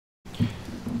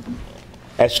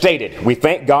As stated, we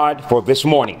thank God for this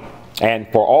morning and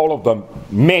for all of the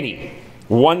many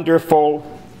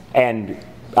wonderful and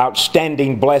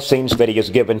outstanding blessings that He has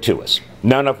given to us,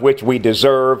 none of which we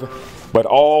deserve, but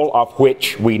all of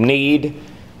which we need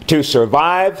to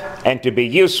survive and to be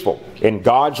useful in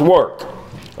God's work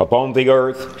upon the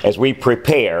earth as we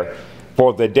prepare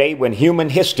for the day when human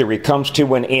history comes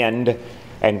to an end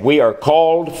and we are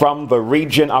called from the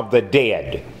region of the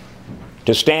dead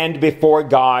to stand before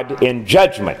God in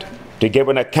judgment, to give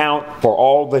an account for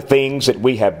all the things that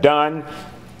we have done,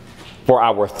 for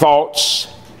our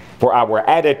thoughts, for our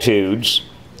attitudes,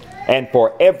 and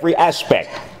for every aspect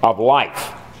of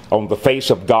life on the face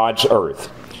of God's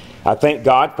earth. I thank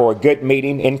God for a good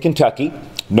meeting in Kentucky.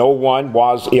 No one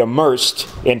was immersed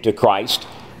into Christ,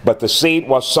 but the seed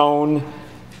was sown.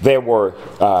 There were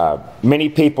many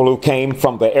people who came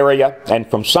from the area and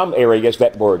from some areas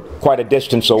that were quite a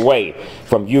distance away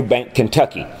from Eubank,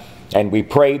 Kentucky. And we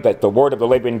pray that the Word of the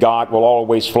living God will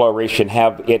always flourish and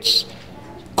have its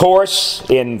course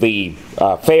in the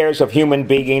affairs of human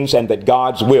beings, and that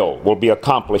God's will be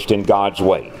accomplished in God's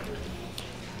way.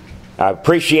 I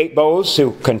appreciate those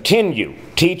who continue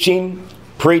teaching,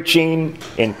 preaching,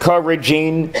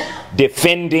 encouraging,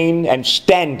 defending, and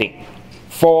standing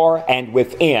for and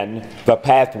within the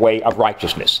pathway of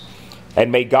righteousness.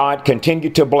 And may God continue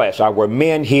to bless our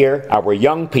men here, our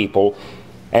young people,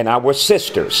 and our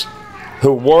sisters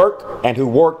who work and who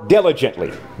work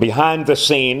diligently behind the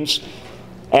scenes,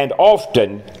 and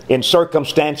often in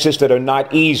circumstances that are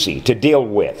not easy to deal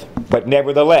with. But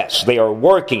nevertheless, they are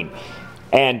working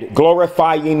and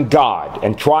glorifying God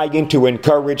and trying to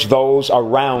encourage those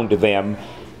around them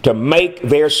to make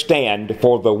their stand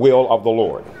for the will of the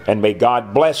Lord. And may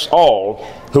God bless all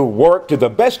who work to the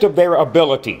best of their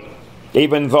ability,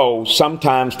 even though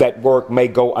sometimes that work may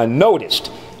go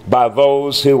unnoticed by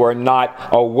those who are not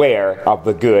aware of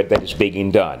the good that is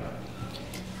being done.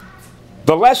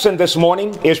 The lesson this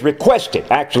morning is requested,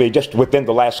 actually just within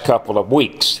the last couple of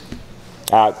weeks.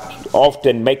 I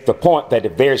often make the point that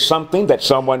if there's something that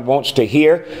someone wants to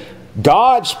hear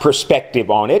God's perspective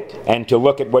on it, and to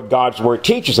look at what God's Word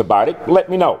teaches about it, let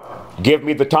me know. Give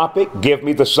me the topic, give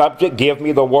me the subject, give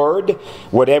me the word,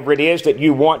 whatever it is that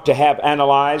you want to have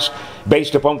analyzed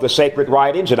based upon the sacred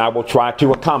writings, and I will try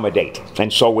to accommodate.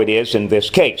 And so it is in this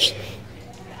case.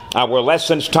 Our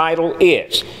lesson's title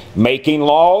is Making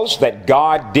Laws That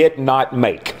God Did Not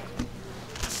Make.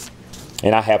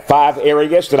 And I have 5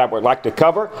 areas that I would like to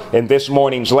cover in this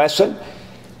morning's lesson,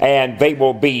 and they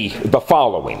will be the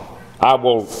following. I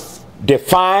will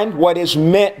define what is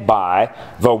meant by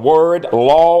the word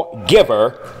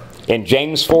lawgiver in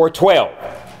James 4:12.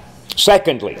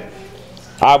 Secondly,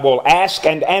 I will ask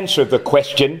and answer the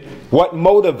question, what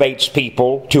motivates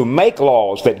people to make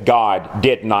laws that God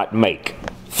did not make?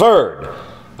 Third,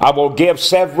 I will give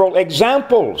several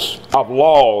examples of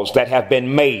laws that have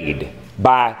been made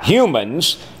by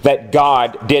humans that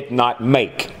God did not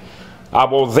make. I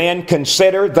will then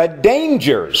consider the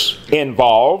dangers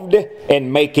involved in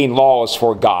making laws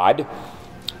for God.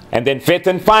 And then fifth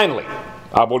and finally,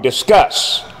 I will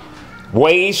discuss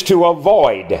ways to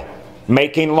avoid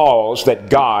making laws that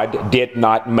God did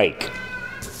not make.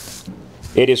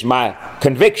 It is my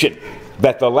conviction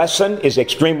that the lesson is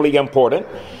extremely important,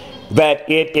 that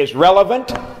it is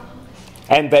relevant,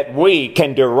 and that we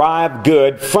can derive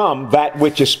good from that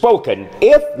which is spoken,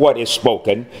 if what is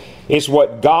spoken is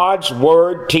what God's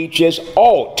Word teaches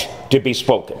ought to be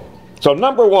spoken. So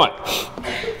number 1,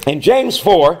 in James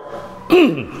 4,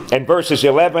 in verses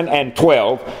 11 and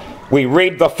 12, we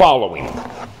read the following.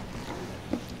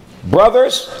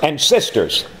 Brothers and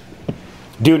sisters,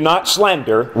 do not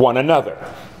slander one another.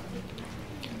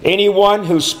 Anyone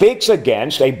who speaks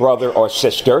against a brother or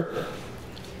sister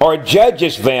or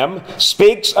judges them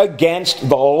speaks against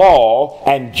the law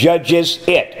and judges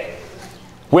it.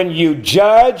 When you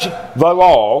judge the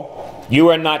law, you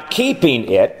are not keeping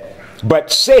it,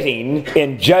 but sitting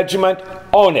in judgment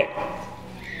on it.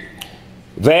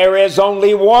 There is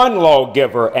only one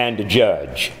lawgiver and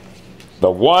judge,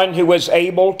 the one who is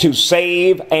able to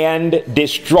save and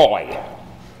destroy.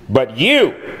 But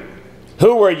you,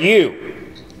 who are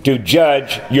you to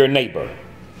judge your neighbor?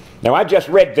 Now, I just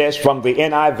read this from the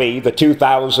NIV, the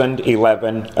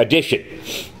 2011 edition.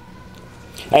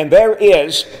 And there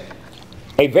is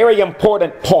a very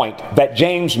important point that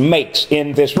James makes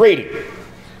in this reading.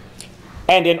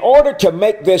 And in order to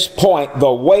make this point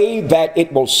the way that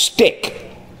it will stick,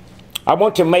 I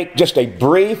want to make just a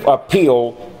brief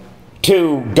appeal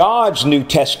to God's New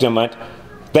Testament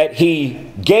that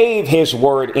He gave His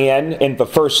Word in the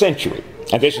first century.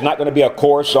 And this is not going to be a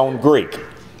course on Greek.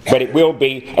 but it will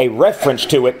be a reference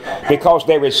to it, because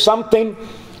there is something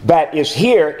that is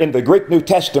here in the Greek New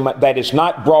Testament that is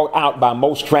not brought out by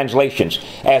most translations.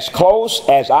 As close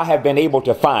as I have been able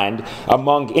to find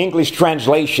among English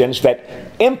translations that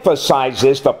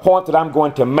emphasizes the point that I'm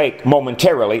going to make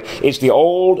momentarily is the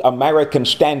Old American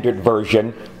Standard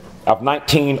Version of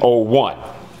 1901.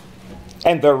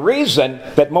 And the reason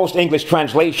that most English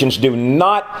translations do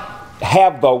not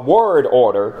have the word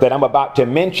order that I'm about to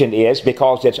mention is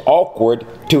because it's awkward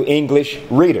to English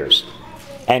readers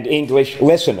and English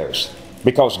listeners,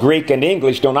 because Greek and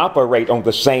English don't operate on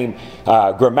the same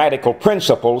grammatical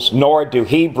principles, nor do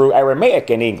Hebrew, Aramaic,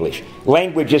 and English.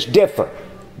 Languages differ.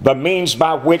 The means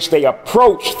by which they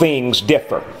approach things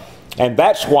differ. And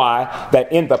that's why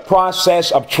that in the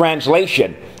process of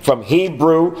translation from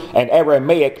Hebrew and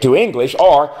Aramaic to English,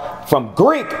 or from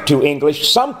Greek to English,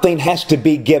 something has to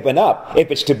be given up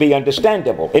if it's to be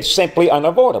understandable. It's simply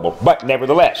unavoidable. But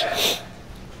nevertheless,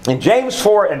 in James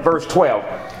 4 and verse 12,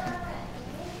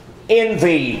 in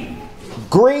the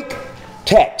Greek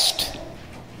text,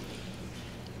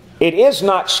 it is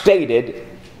not stated,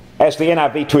 as the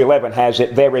NIV 2:11 has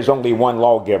it, there is only one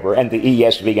lawgiver, and the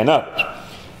ESV and others.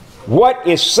 What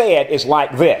is said is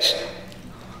like this: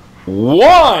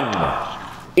 one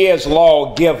is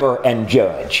lawgiver and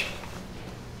judge.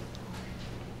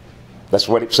 That's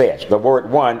what it says. The word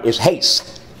one is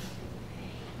haste.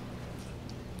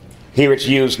 Here it's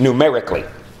used numerically.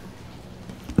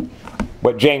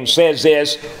 What James says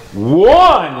is,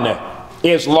 one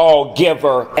is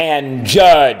lawgiver and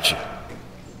judge.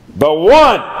 The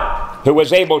one who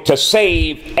is able to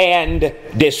save and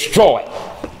destroy.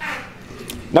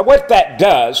 Now what that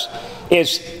does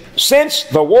is, since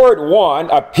the word one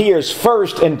appears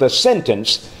first in the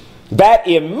sentence, that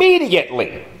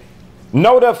immediately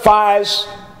notifies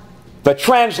the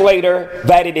translator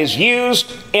that it is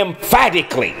used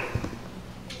emphatically,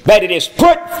 that it is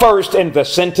put first in the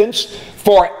sentence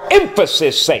for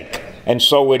emphasis sake, and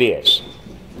so it is.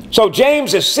 So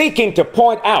James is seeking to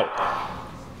point out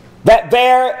that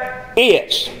there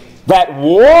is that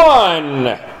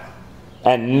one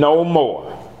and no more.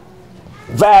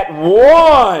 That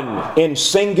one in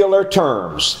singular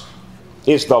terms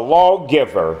is the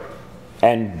lawgiver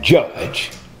and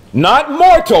judge. Not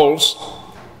mortals,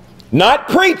 not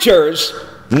preachers,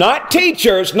 not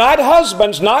teachers, not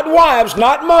husbands, not wives,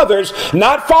 not mothers,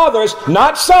 not fathers,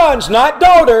 not sons, not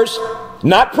daughters,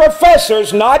 not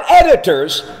professors, not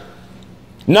editors,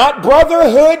 not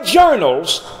brotherhood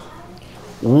journals.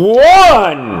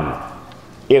 One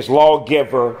is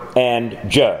lawgiver and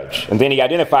judge. And then he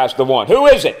identifies the one. Who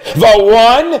is it? The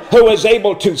one who is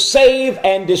able to save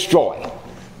and destroy.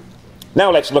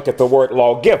 Now let's look at the word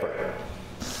lawgiver.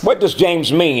 What does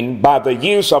James mean by the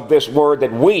use of this word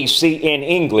that we see in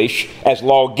English as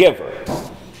lawgiver?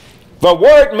 The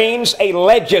word means a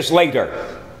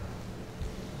legislator.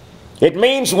 It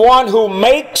means one who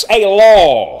makes a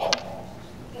law.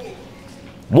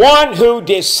 One who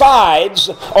decides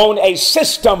on a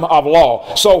system of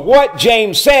law. So what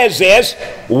James says is,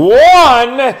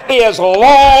 one is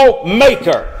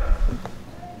lawmaker.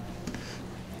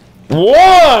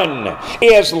 One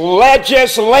is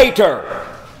legislator.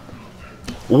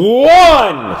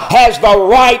 One has the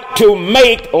right to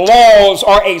make laws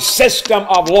or a system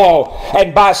of law.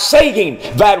 And by saying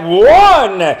that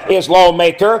one is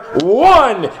lawmaker,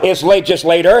 one is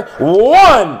legislator,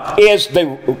 one is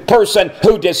the person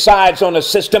who decides on a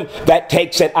system, that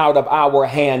takes it out of our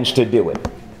hands to do it.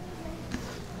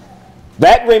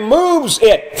 That removes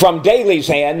it from Daly's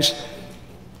hands.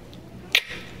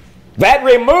 That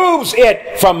removes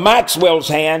it from Maxwell's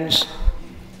hands.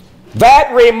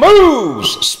 That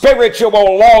removes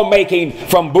spiritual lawmaking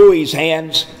from Bowie's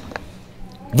hands.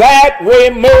 That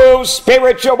removes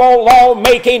spiritual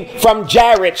lawmaking from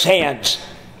Jarrett's hands.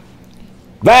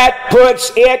 That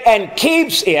puts it and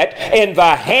keeps it in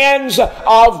the hands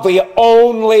of the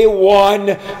only one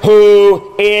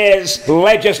who is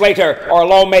legislator or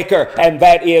lawmaker, and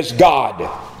that is God.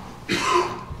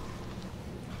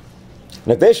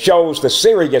 Now this shows the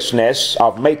seriousness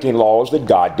of making laws that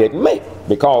God didn't make.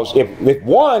 Because if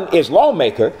one is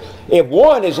lawmaker, if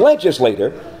one is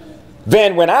legislator,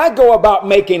 then when I go about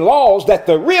making laws that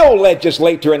the real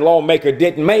legislator and lawmaker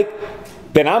didn't make,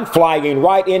 then I'm flying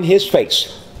right in his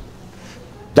face.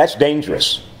 That's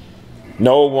dangerous.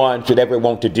 No one should ever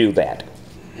want to do that.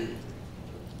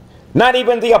 Not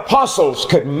even the apostles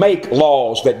could make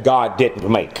laws that God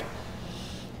didn't make.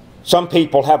 Some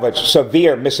people have a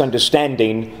severe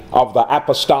misunderstanding of the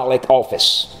apostolic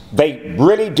office. They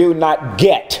really do not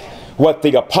get what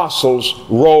the apostles'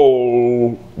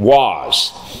 role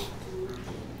was.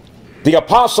 The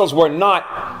apostles were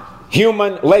not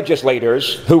human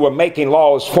legislators who were making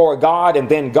laws for God, and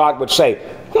then God would say,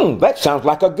 that sounds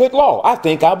like a good law. I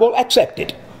think I will accept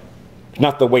it.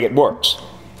 Not the way it works.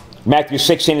 Matthew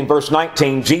 16 and verse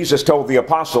 19, Jesus told the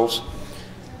apostles,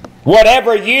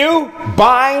 whatever you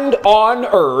bind on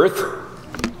earth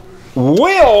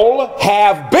will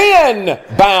have been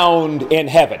bound in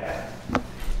heaven.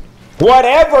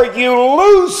 Whatever you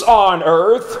loose on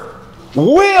earth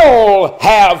will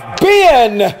have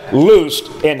been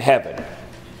loosed in heaven.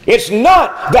 It's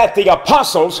not that the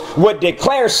apostles would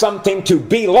declare something to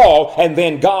be law and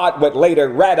then God would later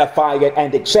ratify it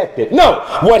and accept it. No,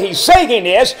 what he's saying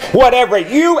is, whatever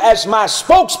you as my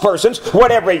spokespersons,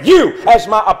 whatever you as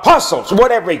my apostles,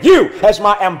 whatever you as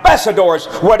my ambassadors,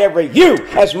 whatever you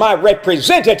as my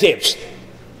representatives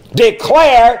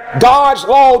declare God's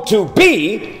law to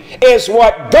be, is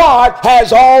what God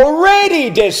has already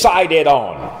decided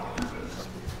on.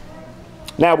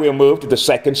 Now we'll move to the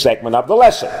second segment of the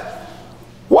lesson.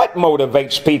 What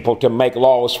motivates people to make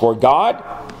laws for God?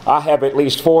 I have at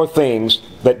least 4 things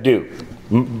that do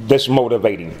this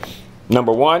motivating.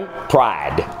 Number 1,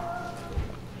 pride.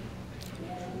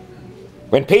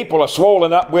 When people are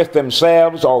swollen up with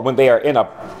themselves, or when they are in a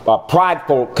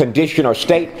prideful condition or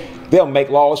state, they'll make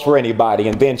laws for anybody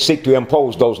and then seek to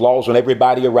impose those laws on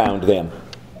everybody around them.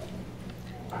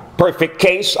 Perfect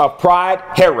case of pride,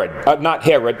 Herod. Not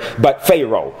Herod, but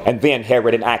Pharaoh. And then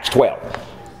Herod in Acts 12.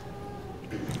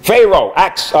 Pharaoh,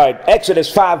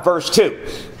 Exodus 5 verse 2.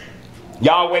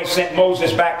 Yahweh sent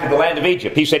Moses back to the land of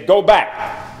Egypt. He said, go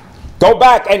back. Go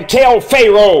back and tell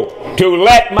Pharaoh to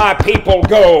let my people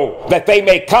go, that they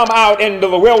may come out into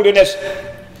the wilderness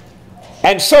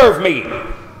and serve me.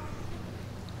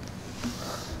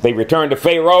 They returned to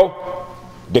Pharaoh,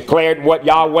 declared what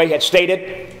Yahweh had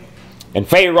stated. And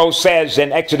Pharaoh says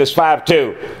in Exodus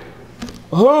 5:2,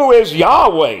 who is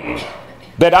Yahweh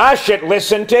that I should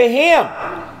listen to him?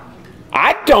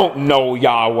 I don't know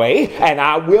Yahweh, and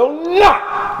I will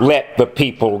not let the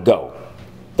people go.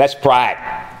 That's pride.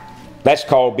 That's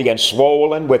called being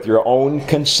swollen with your own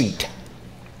conceit.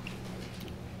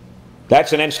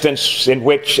 That's an instance in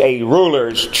which a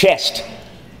ruler's chest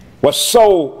was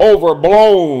so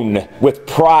overblown with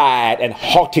pride and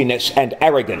haughtiness and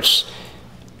arrogance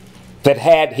that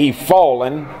had he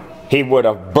fallen, he would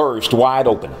have burst wide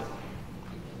open.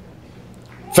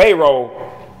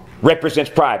 Pharaoh represents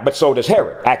pride, but so does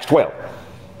Herod, Acts 12.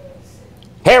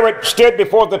 Herod stood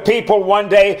before the people one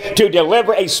day to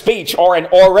deliver a speech or an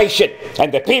oration,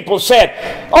 and the people said,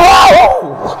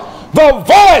 oh, the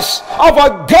voice of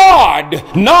a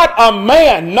God, not a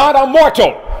man, not a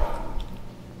mortal.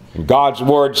 And God's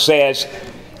word says,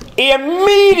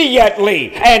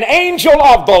 immediately an angel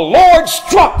of the Lord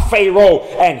struck Pharaoh,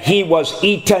 and he was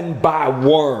eaten by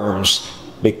worms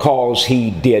because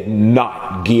he did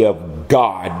not give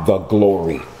God the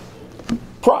glory.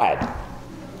 Pride.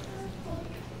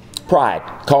 Pride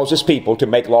causes people to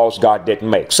make laws God didn't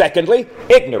make. Secondly,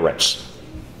 ignorance.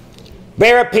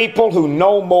 There are people who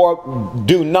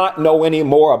do not know any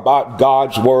more about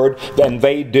God's word than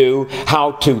they do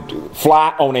how to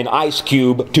fly on an ice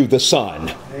cube to the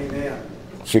sun. Amen.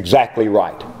 That's exactly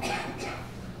right.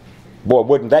 Boy,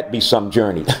 wouldn't that be some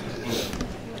journey?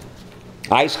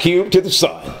 Ice cube to the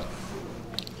sun.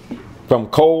 From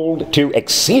cold to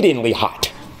exceedingly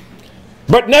hot.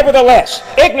 But nevertheless,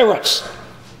 ignorance.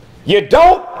 You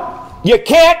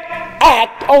can't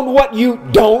act on what you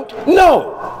don't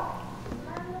know.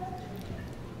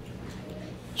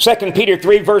 2 Peter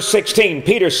 3 verse 16,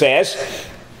 Peter says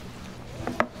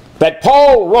that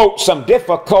Paul wrote some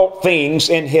difficult things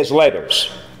in his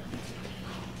letters,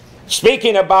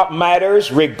 speaking about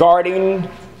matters regarding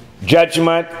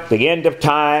judgment, the end of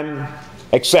time,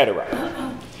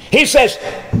 etc. He says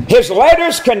his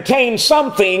letters contain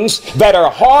some things that are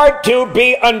hard to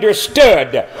be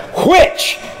understood,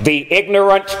 which the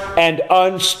ignorant and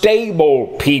unstable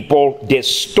people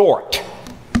distort,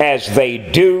 as they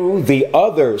do the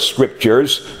other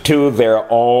scriptures to their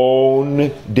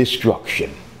own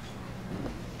destruction.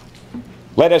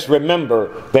 Let us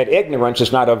remember that ignorance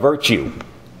is not a virtue.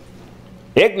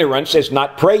 Ignorance is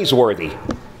not praiseworthy.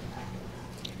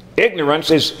 Ignorance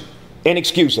is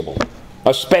inexcusable,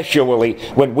 especially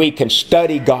when we can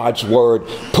study God's word,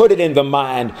 put it in the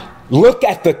mind, look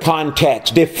at the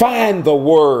context, define the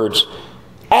words,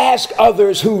 ask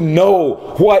others who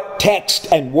know what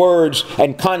text and words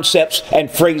and concepts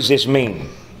and phrases mean.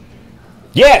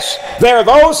 Yes, there are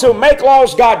those who make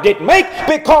laws God didn't make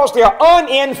because they are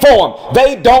uninformed.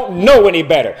 They don't know any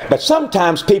better. But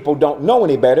sometimes people don't know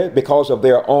any better because of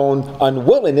their own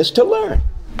unwillingness to learn.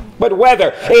 But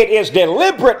whether it is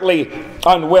deliberately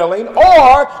unwilling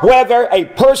or whether a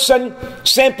person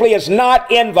simply is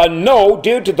not in the know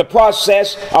due to the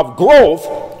process of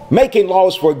growth, making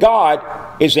laws for God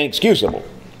is inexcusable.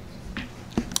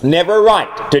 Never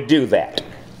right to do that.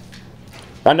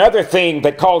 Another thing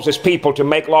that causes people to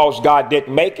make laws God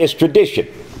didn't make is tradition.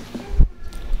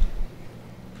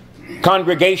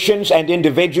 Congregations and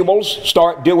individuals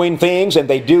start doing things, and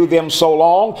they do them so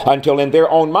long until in their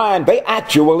own mind they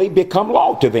actually become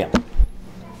law to them.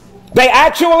 They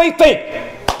actually think,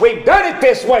 we've done it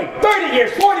this way 30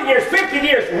 years, 40 years, 50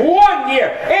 years, 1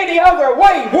 year. Any other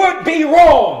way would be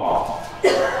wrong.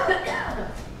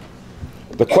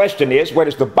 The question is, where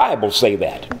does the Bible say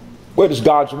that? Where does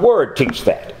God's Word teach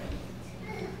that?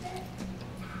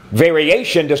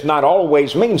 Variation does not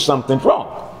always mean something's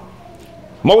wrong.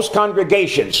 Most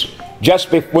congregations,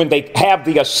 just when they have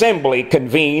the assembly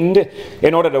convened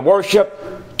in order to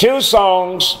worship, 2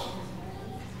 songs,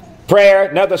 prayer,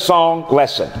 another song,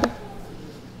 lesson.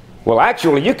 Well,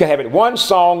 actually, you can have it 1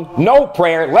 song, no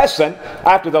prayer, lesson.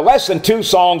 After the lesson, 2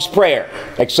 songs, prayer,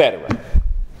 etc.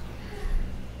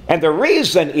 And the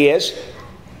reason is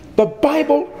the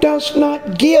Bible does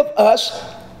not give us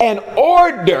an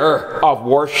order of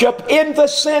worship in the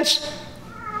sense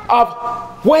of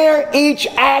where each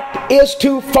act is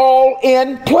to fall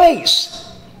in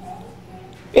place.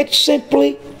 It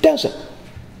simply doesn't.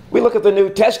 We look at the New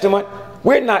Testament,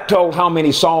 we're not told how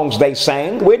many songs they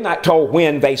sang. We're not told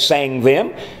when they sang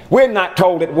them. We're not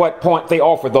told at what point they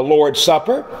offered the Lord's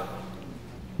Supper.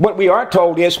 What we are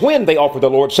told is when they offered the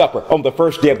Lord's Supper, on the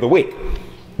first day of the week.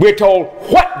 We're told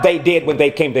what they did when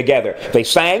they came together. They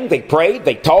sang, they prayed,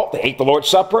 they taught, they ate the Lord's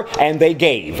Supper, and they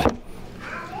gave.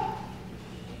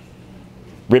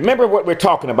 Remember what we're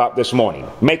talking about this morning,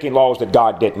 making laws that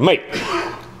God didn't make.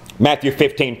 Matthew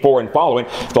 15:4 and following,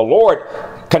 the Lord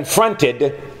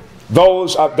confronted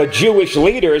those of the Jewish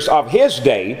leaders of his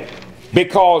day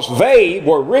because they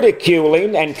were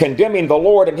ridiculing and condemning the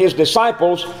Lord and his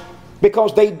disciples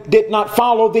because they did not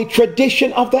follow the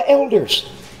tradition of the elders.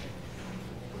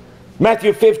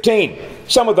 Matthew 15,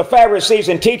 some of the Pharisees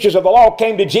and teachers of the law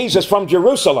came to Jesus from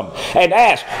Jerusalem and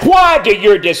asked, why do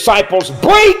your disciples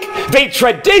break the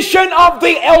tradition of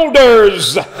the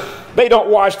elders? They don't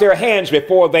wash their hands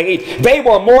before they eat. They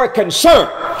were more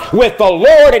concerned with the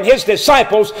Lord and his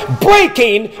disciples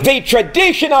breaking the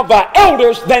tradition of the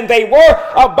elders than they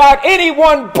were about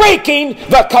anyone breaking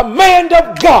the command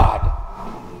of God.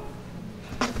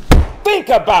 Think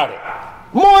about it.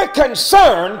 More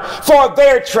concerned for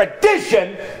their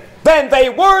tradition than they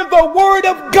were the Word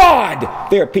of God.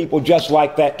 There are people just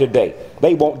like that today.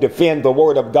 They won't defend the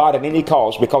Word of God at any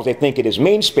cost because they think it is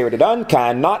mean-spirited,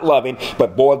 unkind, not loving,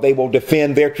 but boy, they will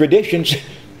defend their traditions.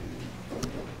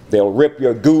 They'll rip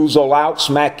your goozle out,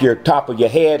 smack your top of your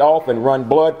head off, and run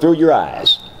blood through your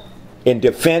eyes in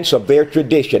defense of their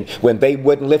tradition when they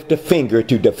wouldn't lift a finger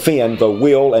to defend the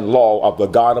will and law of the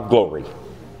God of glory.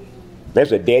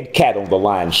 There's a dead cat on the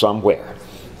line somewhere.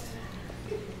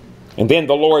 And then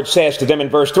the Lord says to them in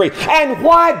verse 3, and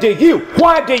why do you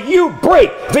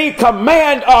break the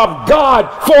command of God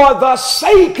for the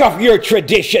sake of your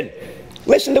tradition?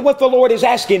 Listen to what the Lord is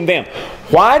asking them.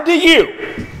 Why do you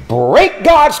break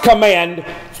God's command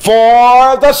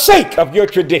for the sake of your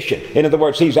tradition? In other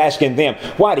words, he's asking them,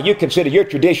 why do you consider your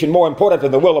tradition more important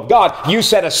than the will of God? You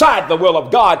set aside the will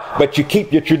of God, but you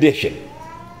keep your tradition.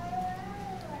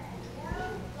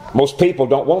 Most people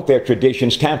don't want their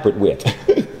traditions tampered with.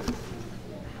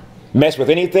 Mess with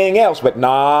anything else, but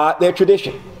not their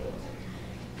tradition.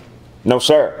 No,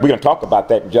 sir. We're going to talk about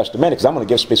that in just a minute because I'm going to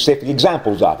give specific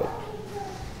examples of it.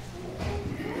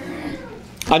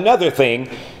 Another thing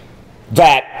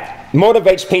that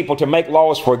motivates people to make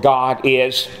laws for God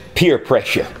is peer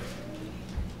pressure.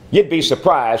 You'd be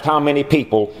surprised how many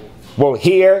people will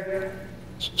hear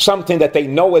something that they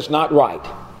know is not right,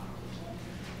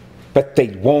 but they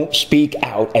won't speak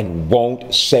out and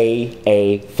won't say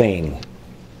a thing.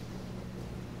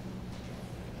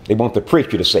 They want the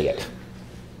preacher to say it.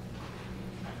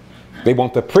 They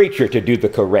want the preacher to do the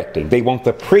correcting. They want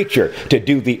the preacher to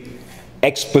do the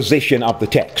exposition of the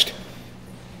text.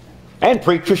 And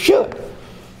preachers should.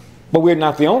 But we're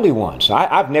not the only ones.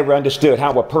 I've never understood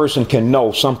how a person can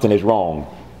know something is wrong,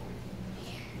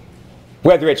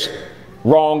 whether it's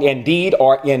wrong in deed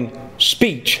or in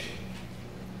speech,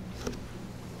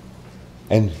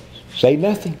 and say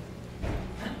nothing.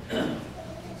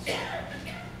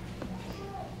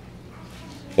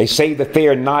 They say that they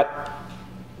are not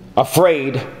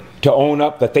afraid to own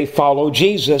up that they follow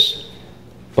Jesus,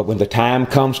 but when the time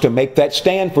comes to make that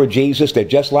stand for Jesus, they're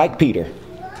just like Peter.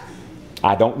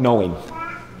 I don't know him.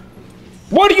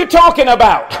 What are you talking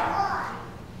about?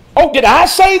 Oh, did I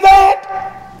say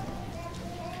that?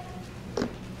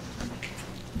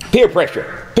 Peer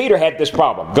pressure. Peter had this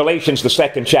problem. Galatians, the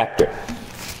 2nd chapter.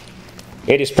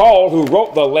 It is Paul who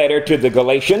wrote the letter to the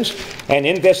Galatians, and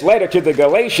in this letter to the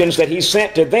Galatians that he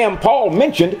sent to them, Paul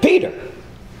mentioned Peter.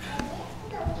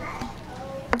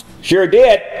 Sure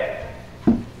did.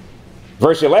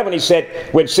 Verse 11, he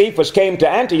said, when Cephas came to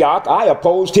Antioch, I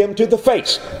opposed him to the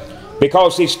face,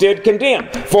 because he stood condemned.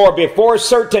 For before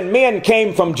certain men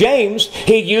came from James,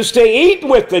 he used to eat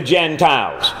with the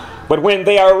Gentiles. But when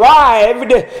they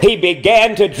arrived, he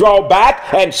began to draw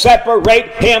back and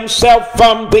separate himself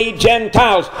from the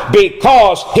Gentiles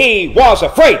because he was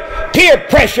afraid. Peer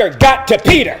pressure got to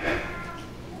Peter.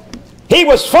 He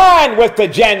was fine with the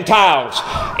Gentiles,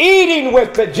 eating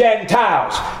with the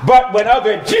Gentiles. But when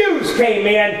other Jews came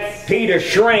in, Peter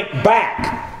shrank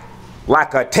back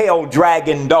like a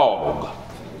tail-dragging dog.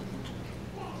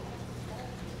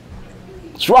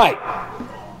 That's right.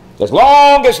 As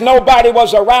long as nobody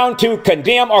was around to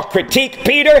condemn or critique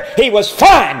Peter, he was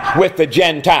fine with the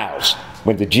Gentiles.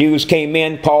 When the Jews came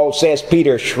in, Paul says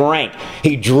Peter shrank.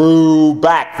 He drew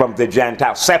back from the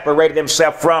Gentiles, separated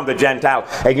himself from the Gentiles.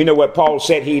 And you know what Paul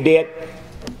said he did?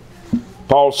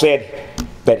 Paul said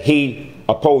that he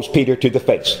opposed Peter to the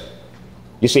face.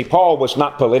 You see, Paul was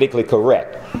not politically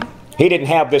correct. He didn't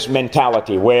have this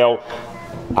mentality, well,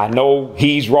 I know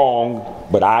he's wrong,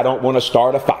 but I don't want to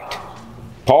start a fight.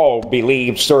 Paul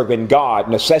believed serving God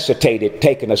necessitated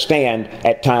taking a stand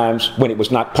at times when it was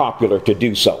not popular to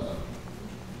do so.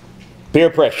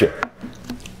 Peer pressure.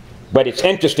 But it's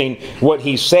interesting what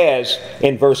he says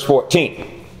in verse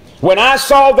 14. When I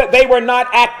saw that they were not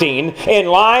acting in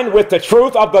line with the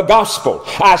truth of the gospel,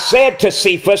 I said to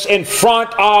Cephas in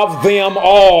front of them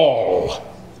all,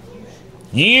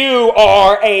 you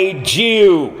are a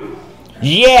Jew,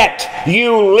 yet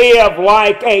you live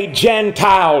like a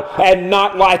Gentile and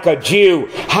not like a Jew.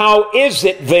 How is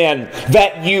it then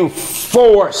that you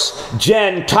force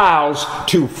Gentiles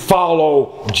to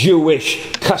follow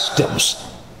Jewish customs?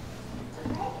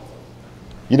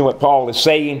 You know what Paul is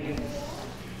saying?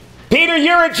 Peter,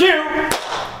 you're a Jew,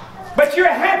 but you're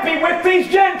happy with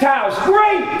these Gentiles.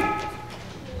 Great!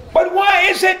 But why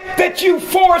is it that you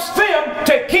force them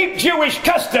to keep Jewish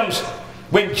customs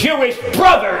when Jewish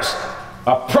brothers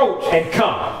approach and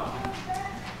come?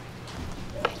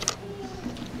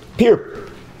 Peer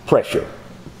pressure.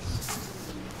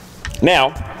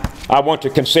 Now, I want to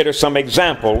consider some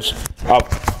examples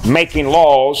of making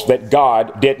laws that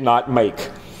God did not make.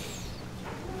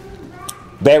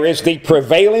 There is the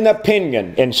prevailing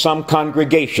opinion in some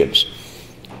congregations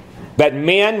that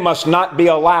men must not be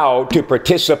allowed to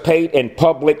participate in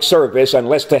public service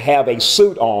unless they have a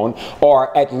suit on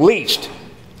or at least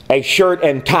a shirt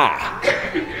and tie.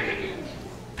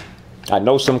 I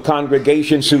know some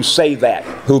congregations who say that,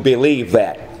 who believe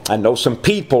that. I know some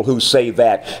people who say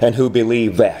that and who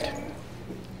believe that.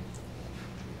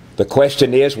 The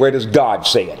question is, where does God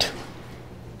say it?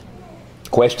 The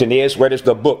question is, where does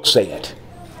the book say it?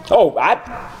 Oh,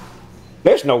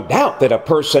 there's no doubt that a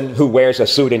person who wears a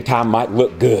suit and tie might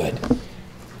look good.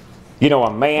 You know,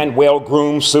 a man,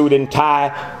 well-groomed suit and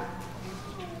tie,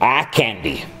 eye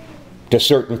candy to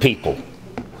certain people.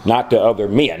 Not to other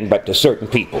men, but to certain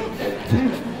people.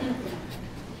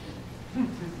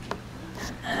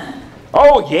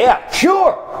 Oh, yeah,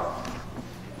 sure.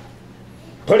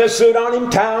 Put a suit on him,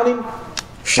 tie on him,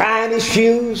 shine his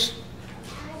shoes,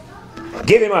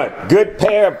 give him a good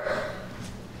pair of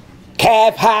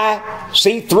calf-high,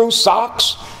 see-through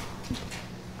socks.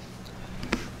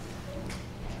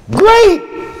 Great!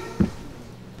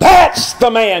 That's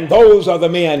the man. Those are the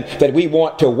men that we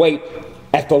want to wait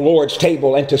at the Lord's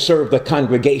table and to serve the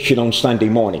congregation on Sunday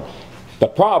morning. The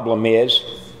problem is,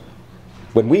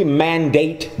 when we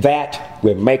mandate that,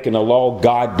 we're making a law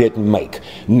God didn't make.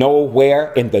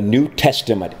 Nowhere in the New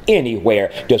Testament,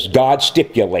 anywhere, does God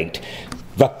stipulate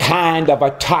the kind of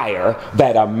attire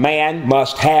that a man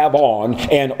must have on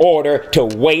in order to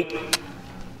wait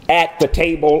at the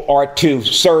table or to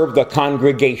serve the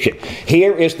congregation.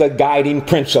 Here is the guiding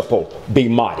principle: be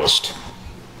modest.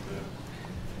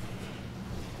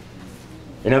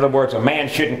 In other words, a man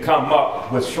shouldn't come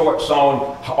up with shorts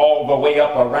on all the way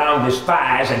up around his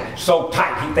thighs and so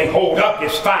tight they hold up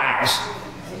his thighs.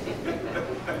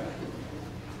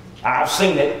 I've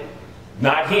seen it,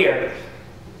 not here.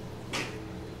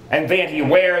 And then he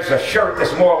wears a shirt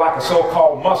that's more like a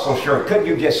so-called muscle shirt. Couldn't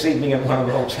you just see me in one of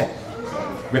those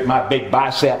with my big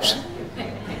biceps?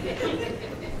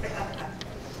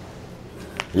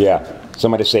 Yeah,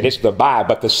 somebody said it's the bi,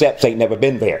 but the ceps ain't never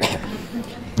been there.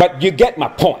 But you get my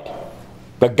point.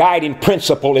 The guiding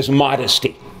principle is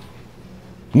modesty.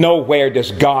 Nowhere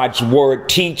does God's word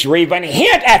teach or even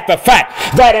hint at the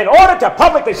fact that in order to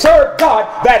publicly serve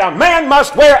God, that a man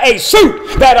must wear a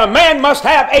suit, that a man must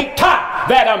have a tie,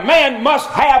 that a man must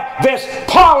have this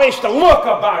polished look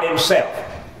about himself.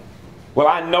 Well,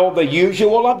 I know the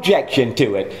usual objection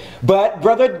to it, but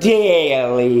Brother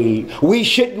Daly, we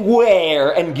should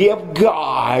wear and give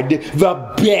God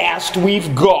the best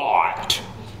we've got.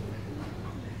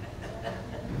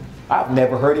 I've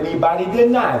never heard anybody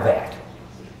deny that.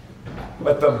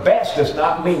 But the best does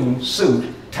not mean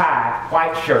suit, tie,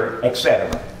 white shirt,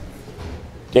 etc.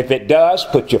 If it does,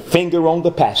 put your finger on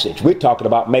the passage. We're talking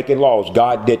about making laws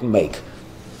God didn't make.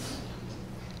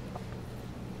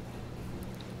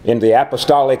 In the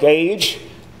apostolic age,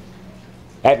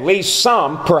 at least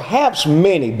some, perhaps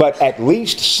many, but at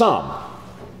least some,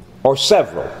 or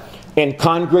several, in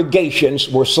congregations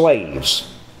were slaves.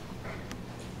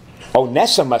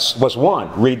 Onesimus was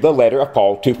one. Read the letter of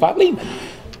Paul to Philemon.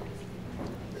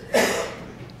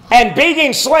 And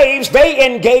being slaves, they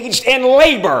engaged in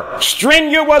labor,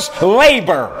 strenuous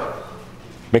labor,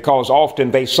 because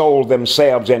often they sold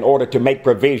themselves in order to make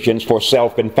provisions for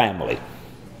self and family.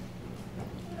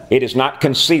 It is not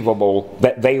conceivable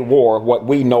that they wore what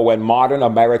we know in modern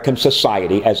American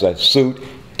society as a suit,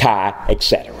 tie,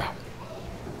 etc.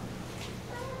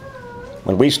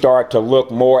 When we start to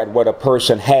look more at what a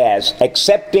person has,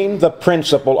 accepting the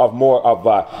principle of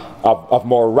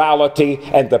morality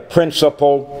and the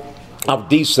principle of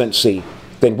decency,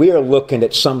 then we are looking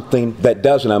at something that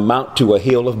doesn't amount to a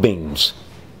hill of beans.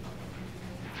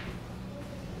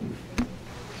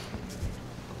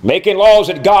 Making laws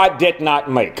that God did not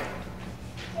make.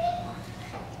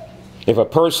 If a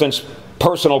person's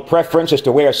personal preference is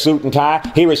to wear a suit and tie,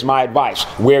 here is my advice.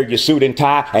 Wear your suit and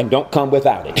tie and don't come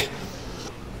without it.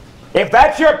 If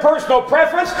that's your personal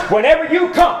preference, whenever you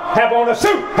come, have on a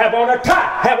suit, have on a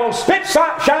tie, have on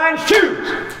spit-shine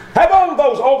shoes, have on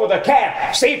those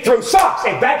over-the-calf, see-through socks,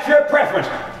 if that's your preference.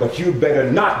 But you better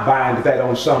not bind that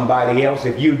on somebody else.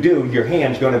 If you do, your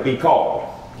hand's going to be called.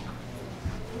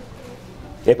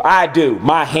 If I do,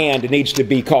 my hand needs to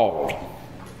be called.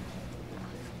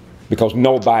 Because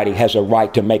nobody has a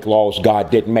right to make laws God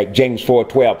didn't make. James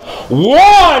 4:12.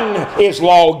 One is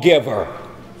lawgiver,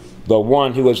 the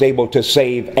one who is able to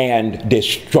save and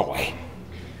destroy.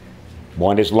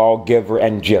 One is lawgiver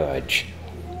and judge.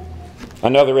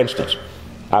 Another instance.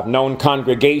 I've known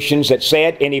congregations that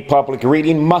said any public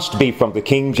reading must be from the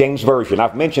King James Version.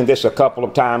 I've mentioned this a couple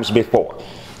of times before.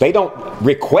 They don't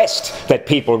request that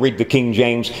people read the King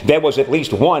James. There was at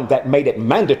least one that made it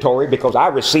mandatory because I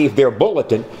received their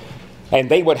bulletin, and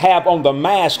they would have on the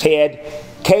masthead,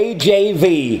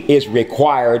 KJV is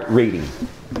required reading.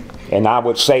 And I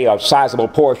would say a sizable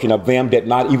portion of them did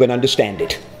not even understand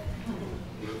it,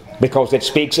 because it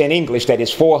speaks in English that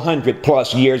is 400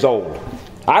 plus years old.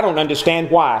 I don't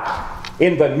understand why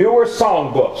in the newer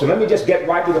songbooks, and let me just get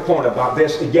right to the point about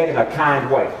this again in a kind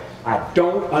way. I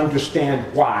don't understand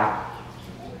why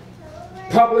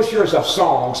publishers of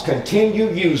songs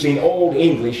continue using Old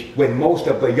English when most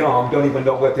of the young don't even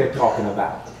know what they're talking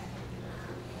about.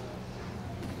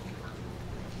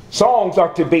 Songs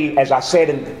are to be, as I said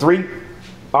in 3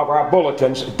 of our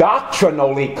bulletins,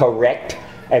 doctrinally correct,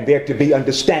 and they're to be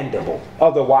understandable.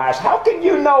 Otherwise, how can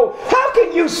you know, how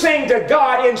can you sing to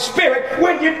God in spirit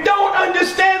when you don't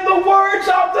understand the words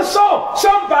of the song?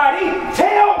 Somebody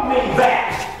tell me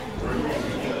that.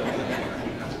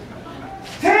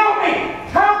 Tell me,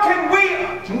 how can we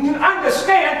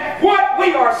understand what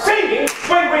we are singing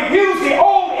when we use the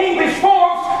old English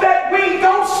forms that we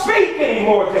don't speak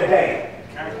anymore today?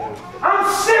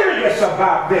 I'm serious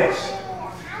about this.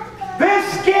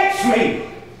 This gets me.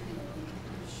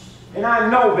 And I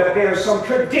know that there are some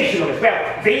traditionalists.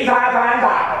 Well, these I find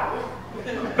Bible.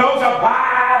 Those are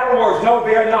Bible words. No,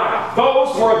 they're not.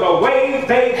 Those were the way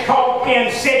they taught in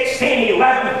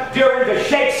 1611 during the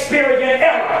Shakespearean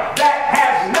era. That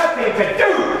has nothing to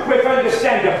do with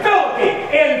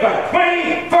understandability in the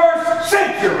 21st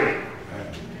century.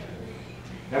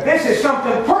 Now, this is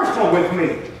something personal with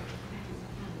me.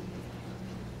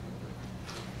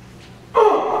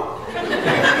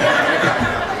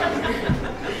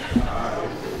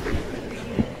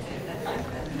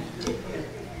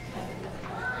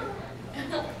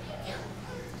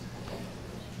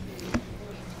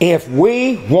 If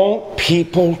we want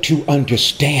people to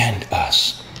understand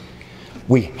us,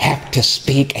 we have to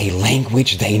speak a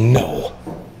language they know.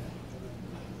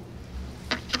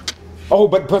 Oh,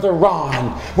 but Brother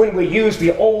Ron, when we use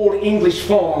the old English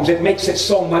forms, it makes it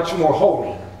so much more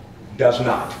holy. Does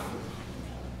not.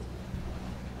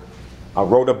 I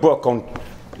wrote a book on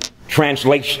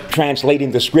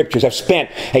translating the scriptures. I've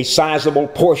spent a sizable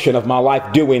portion of my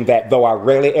life doing that, though I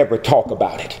rarely ever talk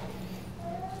about it.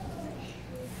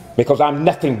 Because I'm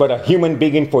nothing but a human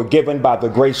being forgiven by the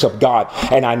grace of God.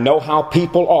 And I know how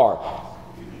people are.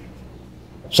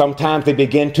 Sometimes they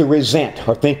begin to resent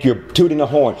or think you're tooting a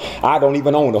horn. I don't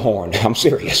even own a horn. I'm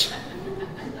serious.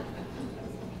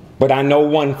 But I know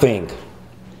one thing.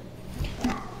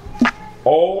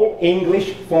 Old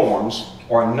English forms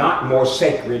are not more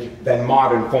sacred than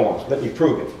modern forms. Let me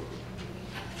prove it.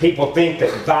 People think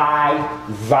that thy,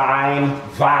 thine,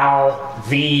 thou,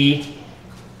 thee,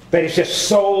 that it's just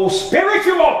so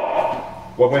spiritual.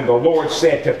 Well, when the Lord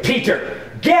said to Peter,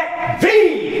 "Get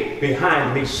thee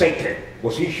behind me, Satan,"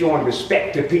 was he showing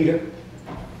respect to Peter?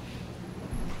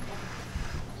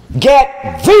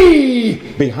 Get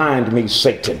thee behind me,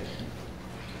 Satan.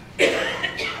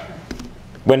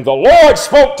 When the Lord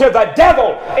spoke to the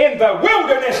devil in the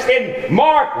wilderness in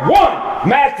Mark 1,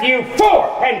 Matthew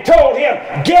 4, and told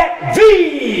him, "Get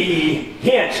thee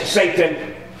hence, Satan,"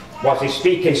 was he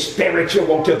speaking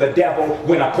spiritual to the devil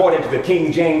when, according to the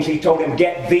King James, he told him,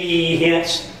 "Get thee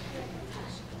hence"?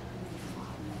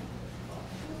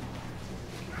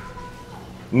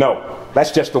 No,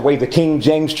 that's just the way the King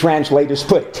James translators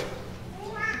put it.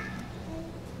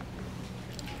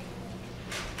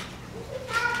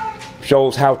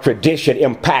 Shows how tradition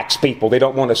impacts people. They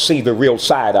don't want to see the real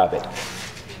side of it.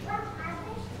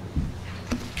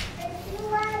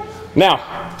 Now,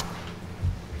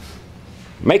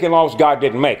 making laws God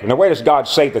didn't make. Now, where does God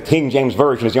say the King James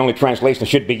Version is the only translation that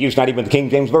should be used? Not even the King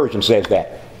James Version says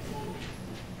that.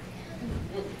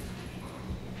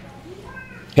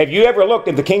 Have you ever looked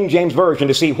at the King James Version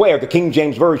to see where the King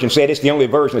James Version said it's the only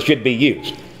version that should be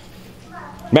used?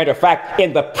 Matter of fact,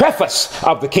 in the preface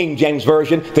of the King James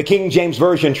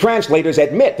Version translators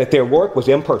admit that their work was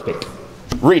imperfect.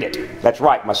 Read it. That's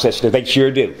right, my sister. They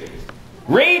sure do.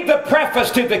 Read the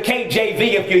preface to the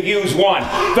KJV if you use one.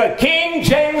 The King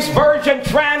James Version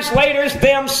translators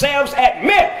themselves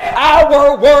admit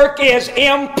our work is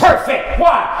imperfect.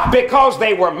 Why? Because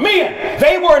they were men.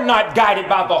 They were not guided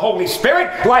by the Holy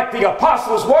Spirit like the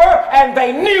apostles were, and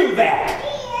they knew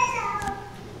that.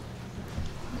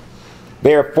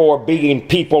 Therefore, being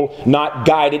people not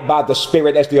guided by the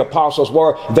Spirit as the apostles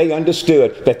were, they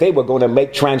understood that they were going to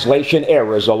make translation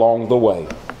errors along the way.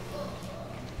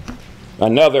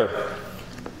 Another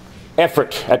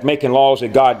effort at making laws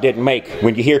that God didn't make,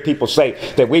 when you hear people say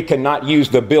that we cannot use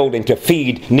the building to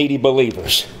feed needy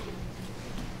believers.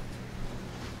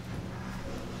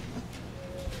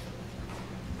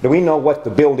 Do we know what the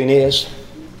building is?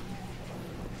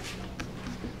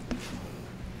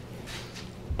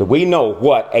 Do we know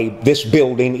what this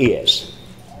building is?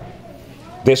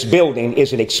 This building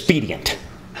is an expedient.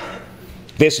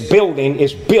 This building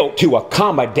is built to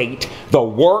accommodate the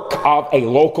work of a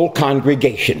local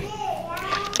congregation.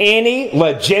 Any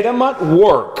legitimate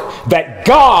work that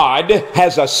God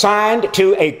has assigned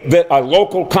to a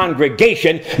local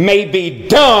congregation may be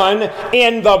done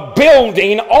in the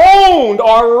building owned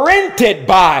or rented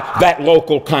by that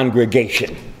local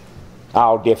congregation.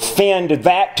 I'll defend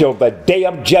that till the day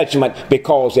of judgment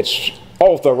because it's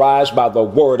authorized by the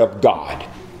Word of God.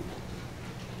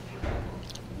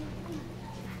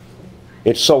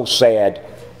 It's so sad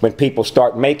when people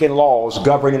start making laws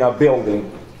governing a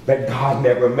building that God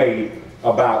never made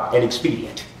about an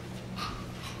expedient.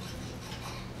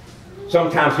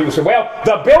 Sometimes people say, well,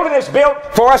 the building is built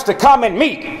for us to come and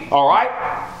meet. All right?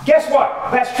 Guess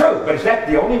what? That's true. But is that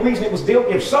the only reason it was built?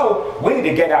 If so, we need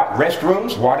to get out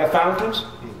restrooms, water fountains.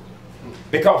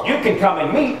 Because you can come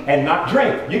and meet and not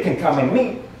drink. You can come and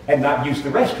meet and not use the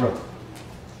restroom.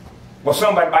 Well,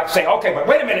 somebody might say, okay, but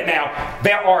wait a minute now.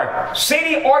 There are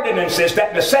city ordinances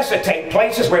that necessitate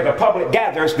places where the public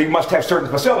gathers. They must have certain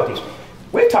facilities.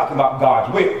 We're talking about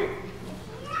God's will.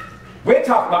 We're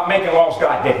talking about making laws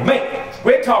God didn't make.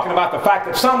 We're talking about the fact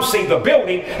that some see the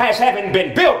building as having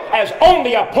been built as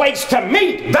only a place to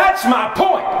meet. That's my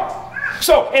point.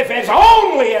 So if it's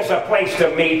only as a place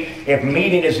to meet, if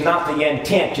meeting is not the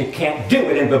intent, you can't do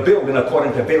it in the building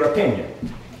according to their opinion.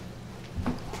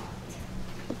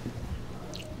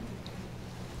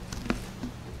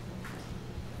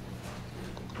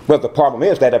 Well, the problem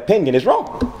is that opinion is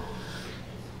wrong.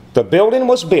 The building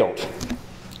was built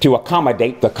to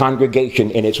accommodate the congregation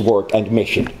in its work and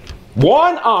mission.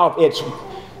 One of its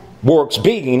works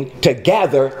being to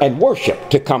gather and worship,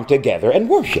 to come together and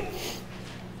worship.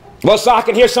 Well, so I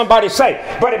can hear somebody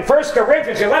say, but in 1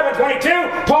 Corinthians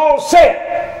 11:22, Paul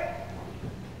said,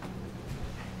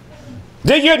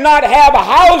 Do you not have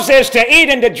houses to eat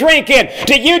and to drink in?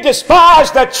 Do you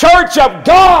despise the church of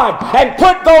God and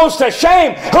put those to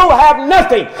shame who have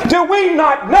nothing? Do we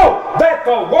not know that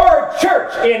the word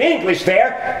church in English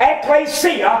there,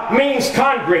 ecclesia, means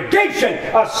congregation,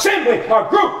 assembly, or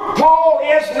group? Paul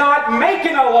is not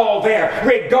making a law there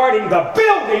regarding the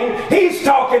building. He's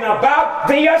talking about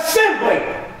the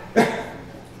assembly.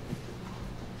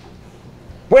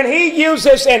 When he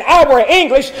uses in our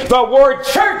English the word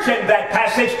church in that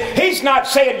passage, he's not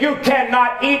saying you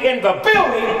cannot eat in the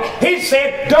building. He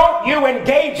said, don't you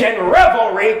engage in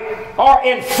revelry or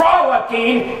in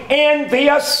frolicking in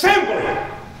the assembly.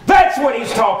 That's what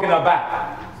he's talking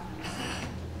about.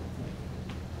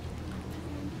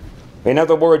 In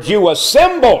other words, you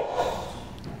assemble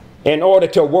in order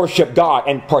to worship God,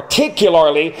 and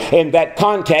particularly in that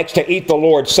context to eat the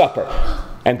Lord's Supper.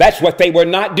 And that's what they were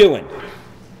not doing.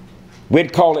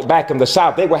 We'd call it back in the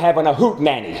South, they were having a hoot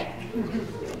nanny.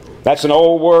 That's an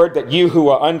old word that you who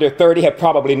are under 30 have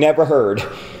probably never heard.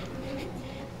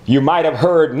 You might have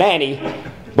heard nanny,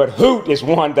 but hoot is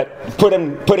one that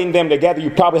putting them together, you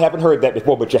probably haven't heard that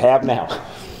before, but you have now.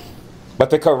 But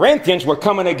the Corinthians were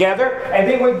coming together and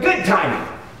they were good timing.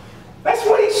 That's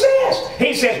what he says.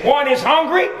 He says one is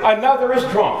hungry, another is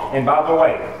drunk. And by the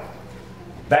way,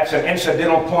 that's an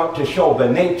incidental point to show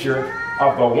the nature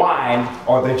of the wine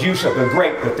or the juice of the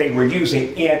grape that they were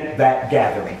using in that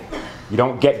gathering. You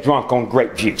don't get drunk on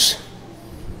grape juice.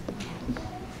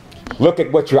 Look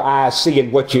at what your eyes see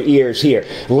and what your ears hear.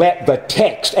 Let the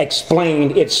text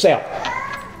explain itself.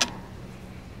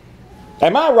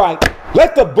 Am I right?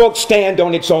 Let the book stand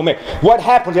on its own merit. What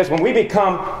happens is when we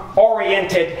become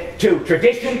oriented to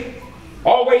tradition,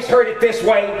 always heard it this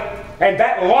way, and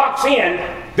that locks in,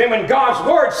 then when God's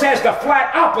Word says the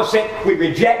flat opposite, we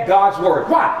reject God's Word.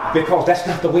 Why? Because that's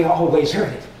not the way I always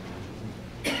heard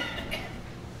it.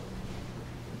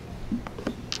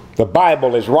 The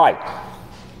Bible is right.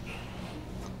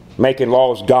 Making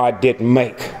laws God didn't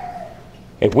make.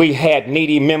 If we had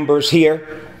needy members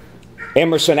here,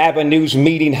 Emerson Avenue's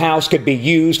meeting house could be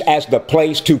used as the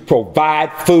place to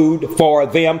provide food for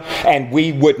them, and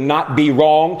we would not be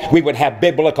wrong. We would have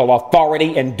biblical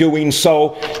authority in doing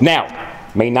so. Now,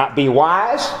 may not be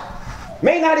wise,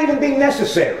 may not even be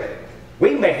necessary.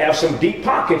 We may have some deep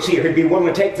pockets here who'd be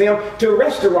willing to take them to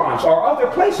restaurants or other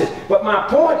places. But my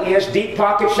point is, deep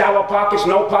pockets, shallow pockets,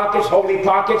 no pockets, holy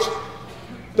pockets.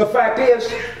 The fact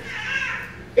is,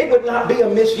 it would not be a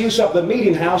misuse of the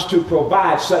meeting house to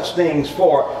provide such things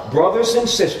for brothers and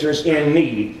sisters in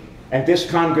need, and this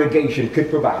congregation could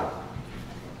provide.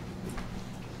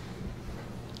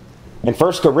 In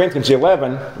 1 Corinthians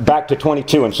 11, back to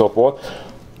 22 and so forth,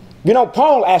 you know,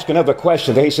 Paul asked another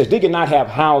question there. He says, did you not have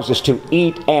houses to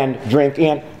eat and drink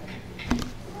in?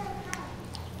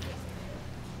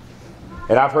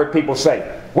 And I've heard people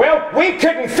say, well, we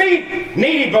couldn't feed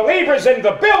needy believers in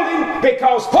the building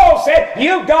because Paul said,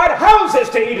 you've got houses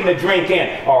to eat and to drink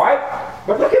in. All right?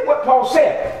 But look at what Paul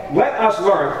said. Let us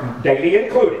learn, Daly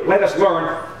included, let us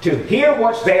learn to hear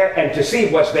what's there and to see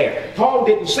what's there. Paul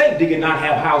didn't say, do you not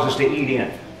have houses to eat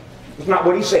in? That's not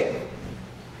what he said.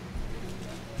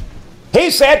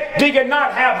 He said, do you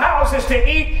not have houses to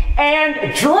eat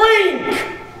and drink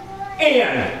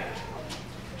in?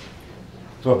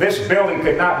 So if this building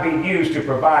could not be used to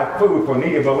provide food for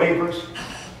needy believers,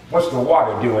 what's the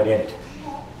water doing in it?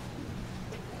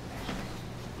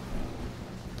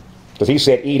 Because he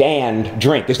said eat and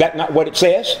drink. Is that not what it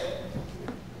says?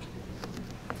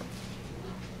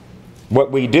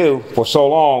 What we do for so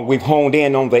long, we've honed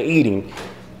in on the eating,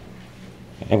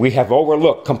 and we have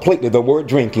overlooked completely the word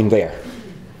drinking there.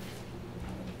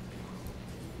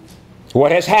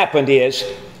 What has happened is,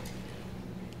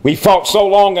 we fought so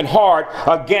long and hard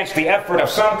against the effort of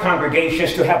some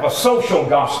congregations to have a social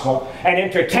gospel, an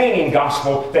entertaining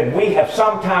gospel, that we have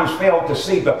sometimes failed to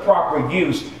see the proper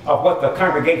use of what the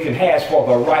congregation has for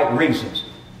the right reasons.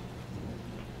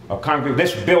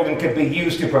 This building could be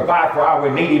used to provide for our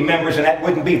needy members, and that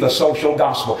wouldn't be the social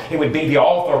gospel. It would be the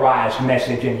authorized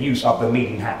message and use of the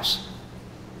meeting house.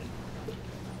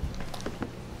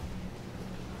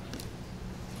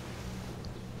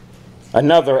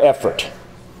 Another effort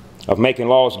of making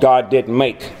laws God didn't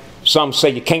make. Some say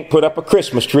you can't put up a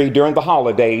Christmas tree during the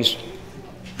holidays.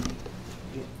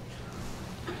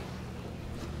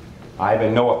 I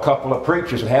even know a couple of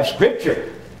preachers that have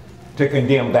scripture to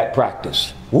condemn that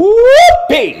practice.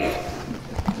 Whoopee!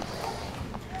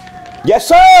 Yes,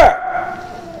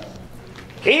 sir!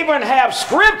 Even have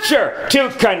scripture to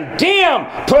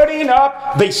condemn putting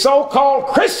up the so-called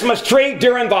Christmas tree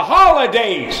during the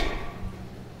holidays.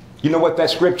 You know what that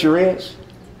scripture is?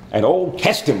 An Old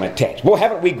Testament text. Boy,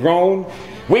 haven't we grown?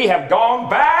 We have gone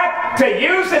back to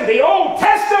using the Old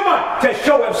Testament to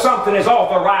show if something is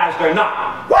authorized or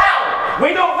not. Wow!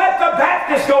 We don't let the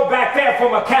Baptists go back there for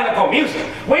mechanical music.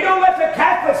 We don't let the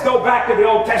Catholics go back to the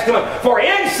Old Testament for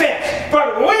incense.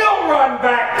 But we'll run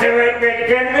back to it when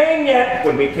convenient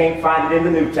when we can't find it in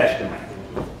the New Testament.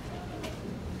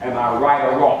 Am I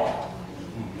right or wrong?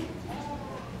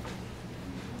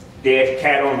 Dead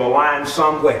cat on the line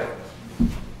somewhere.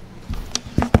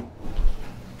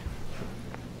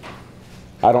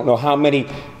 I don't know how many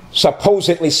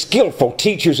supposedly skillful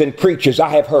teachers and preachers I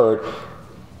have heard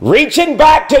reaching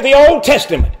back to the Old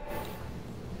Testament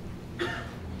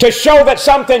to show that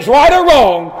something's right or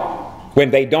wrong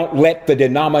when they don't let the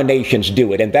denominations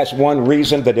do it. And that's one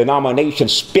reason the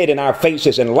denominations spit in our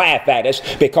faces and laugh at us,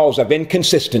 because of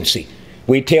inconsistency.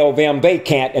 We tell them they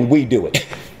can't and we do it.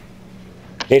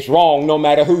 It's wrong no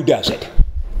matter who does it.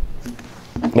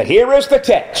 But here is the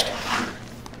text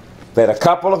that a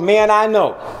couple of men I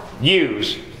know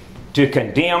use to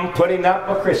condemn putting up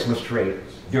a Christmas tree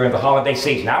during the holiday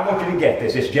season. I want you to get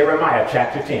this. It's Jeremiah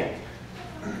chapter 10.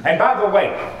 And by the way,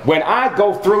 when I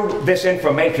go through this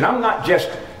information, I'm not just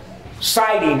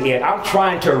citing it. I'm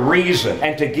trying to reason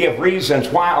and to give reasons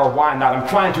why or why not. I'm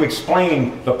trying to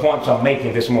explain the points I'm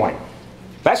making this morning.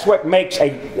 That's what makes,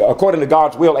 according to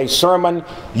God's will, a sermon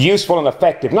useful and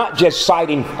effective. Not just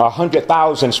citing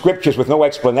 100,000 scriptures with no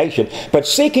explanation, but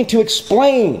seeking to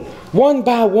explain one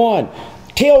by one,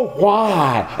 tell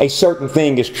why a certain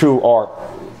thing is true or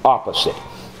opposite.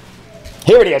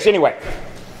 Here it is anyway.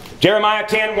 Jeremiah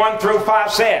 10, 1 through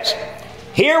 5 says,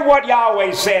 "Hear what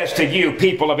Yahweh says to you,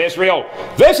 people of Israel.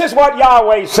 This is what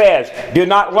Yahweh says. Do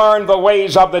not learn the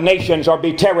ways of the nations or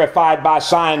be terrified by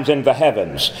signs in the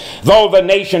heavens, though the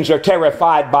nations are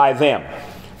terrified by them.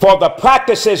 For the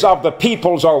practices of the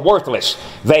peoples are worthless.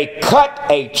 They cut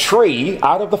a tree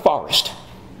out of the forest,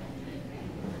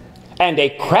 and a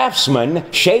craftsman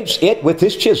shapes it with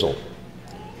his chisel.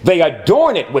 They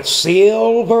adorn it with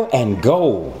silver and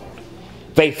gold.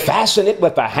 They fasten it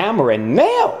with a hammer and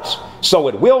nails, so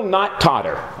it will not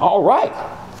totter." All right.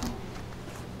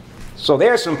 So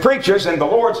there's some preachers among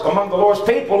the Lord's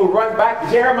people who run back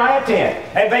to Jeremiah 10.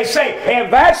 And they say,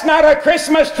 if that's not a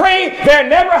Christmas tree, there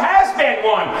never has been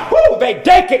one. Woo, they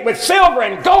deck it with silver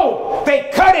and gold. They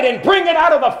cut it and bring it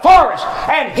out of the forest.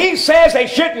 And he says they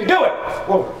shouldn't do it.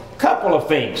 Well, a couple of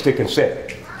things to consider.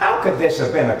 How could this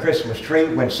have been a Christmas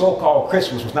tree when so-called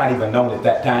Christmas was not even known at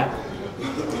that time?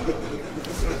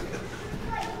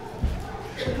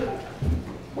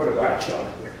 What did I tell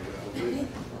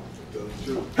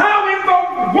you? How in the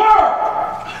world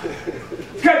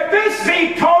could this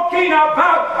be talking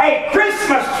about a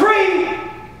Christmas tree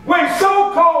when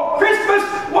so-called Christmas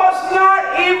was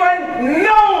not even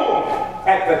known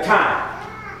at the time?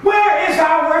 Where is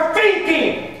our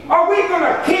thinking? Are we going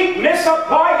to keep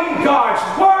misapplying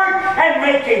God's Word and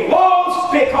making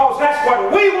laws because that's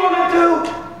what we want to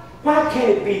do? Why can't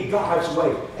it be God's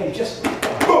way and just let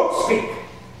the book speak?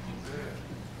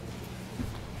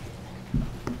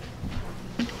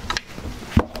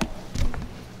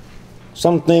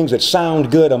 Some things that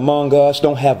sound good among us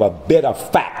don't have a bit of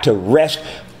fact to rest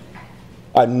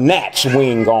a gnat's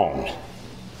wing on.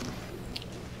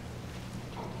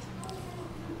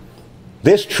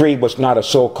 This tree was not a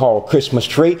so-called Christmas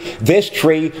tree. This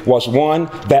tree was one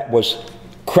that was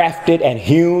crafted and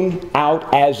hewn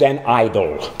out as an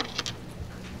idol.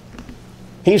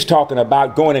 He's talking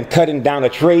about going and cutting down a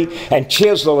tree and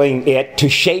chiseling it to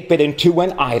shape it into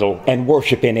an idol and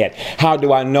worshiping it. How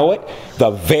do I know it?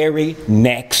 The very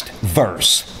next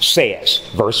verse says,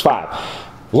 verse 5,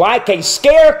 "Like a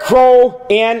scarecrow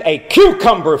in a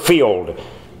cucumber field,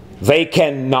 they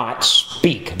cannot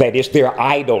speak." That is, their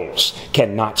idols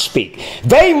cannot speak.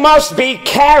 "They must be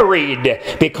carried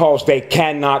because they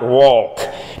cannot walk.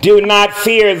 Do not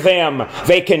fear them.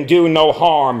 They can do no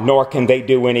harm, nor can they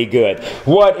do any good."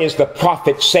 What is the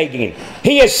prophet saying?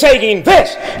 He is saying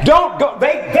this. Don't go.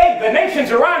 The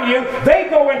nations around you, they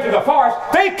go into the forest.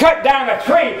 They cut down a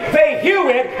tree. They hew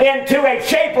it into a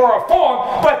shape or a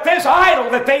form. But this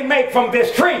idol that they make from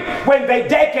this tree, when they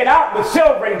deck it out with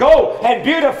silver and gold and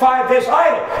beautify this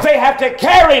idol, they have to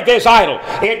carry this idol.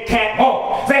 It can't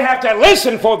walk. They have to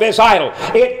listen for this idol.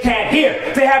 It can't hear.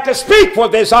 They have to speak for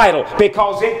this idol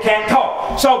because it can't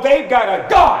talk. So they've got a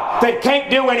God that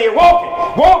can't do any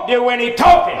walking, won't do any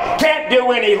talking, can't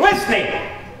do any listening,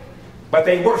 but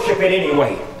they worship it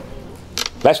anyway.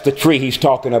 That's the tree he's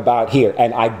talking about here,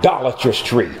 an idolatrous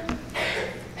tree.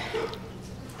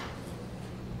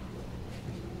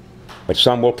 But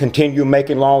some will continue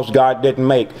making laws God didn't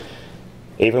make,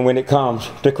 even when it comes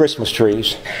to Christmas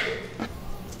trees.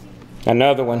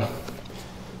 Another one,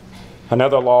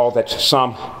 another law that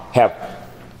some have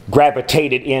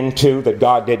gravitated into that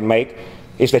God didn't make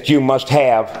is that you must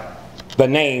have the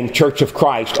name Church of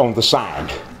Christ on the sign.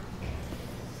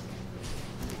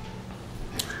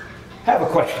 I have a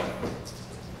question.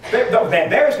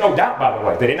 There is no doubt, by the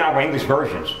way, that in our English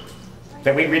versions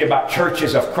that we read about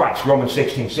churches of Christ, Romans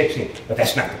 16:16, but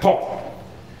that's not the point.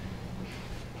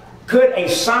 Could a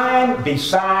sign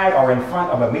beside or in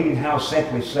front of a meeting house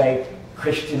simply say,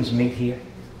 Christians meet here?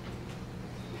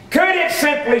 Could it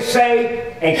simply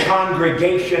say, a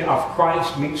congregation of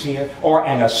Christ meets here, or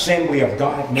an assembly of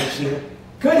God meets here?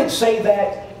 Could it say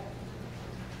that?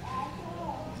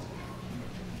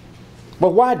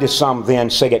 Well, why do some then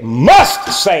say it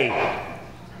must say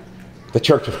the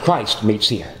Church of Christ meets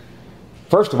here?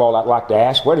 First of all, I'd like to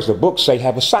ask, where does the book say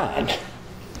have a sign?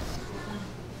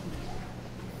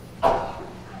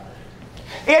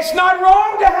 It's not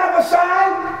wrong to have a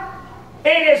sign.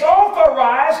 It is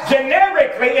authorized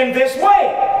generically in this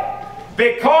way,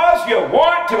 because you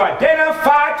want to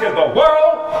identify to the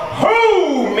world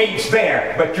who meets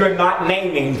there, but you're not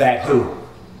naming that who.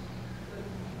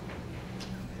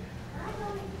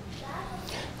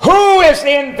 Who is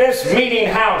in this meeting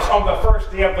house on the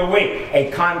first day of the week?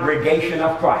 A congregation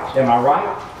of Christ. Am I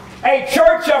right? A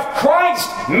church of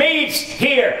Christ meets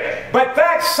here. But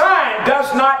that sign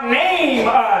does not name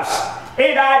us.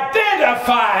 It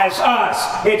identifies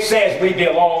us. It says we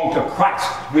belong to Christ.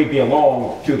 We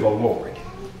belong to the Lord.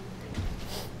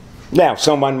 Now,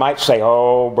 someone might say,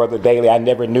 oh, Brother Daly, I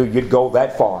never knew you'd go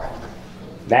that far.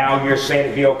 Now you're saying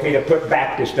it'd be okay to put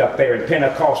Baptist up there and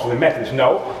Pentecostal and Methodist.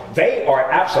 No, they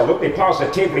are absolutely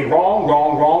positively wrong,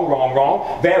 wrong, wrong, wrong,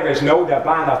 wrong. There is no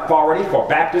divine authority for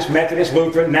Baptist, Methodist,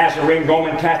 Lutheran, Nazarene,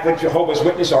 Roman Catholic, Jehovah's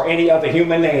Witness, or any other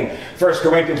human name. 1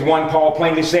 Corinthians 1, Paul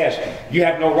plainly says, you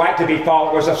have no right to be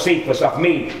followers of Cephas, of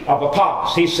me, of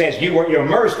Apollos. He says you were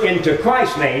immersed into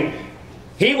Christ's name.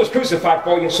 He was crucified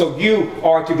for you, so you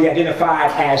are to be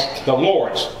identified as the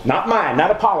Lord's. Not mine,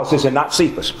 not Apollos', and not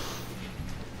Cephas.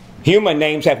 Human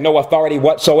names have no authority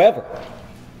whatsoever,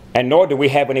 and nor do we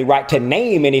have any right to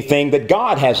name anything that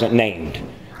God hasn't named.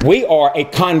 We are a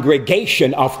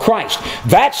congregation of Christ.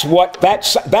 That's what that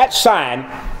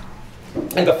sign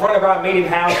in the front of our meeting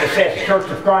house that says Church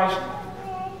of Christ.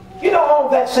 You know all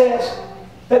that says?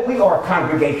 That we are a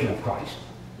congregation of Christ.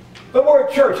 The word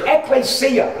church,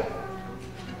 ecclesia.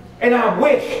 And I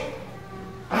wish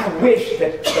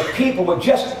that the people would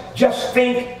just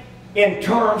think in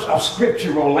terms of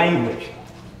scriptural language.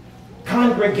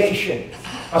 Congregation,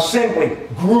 assembly,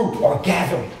 group, or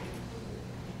gathering.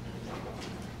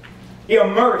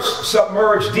 Immerse,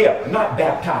 submerge, dip, not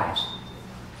baptize.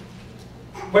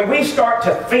 When we start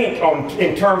to think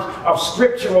in terms of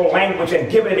scriptural language and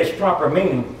give it its proper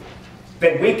meaning,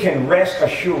 then we can rest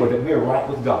assured that we're right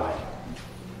with God.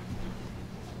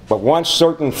 But once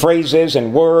certain phrases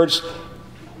and words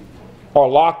are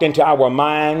locked into our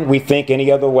mind, we think any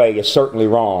other way is certainly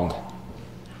wrong.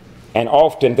 And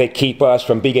often they keep us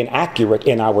from being accurate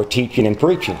in our teaching and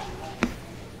preaching.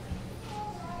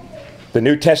 The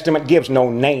New Testament gives no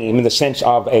name in the sense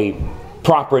of a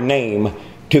proper name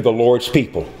to the Lord's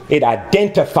people. It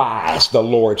identifies the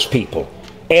Lord's people.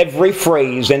 Every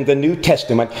phrase in the New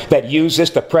Testament that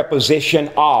uses the preposition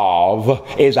of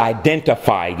is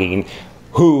identifying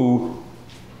who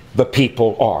the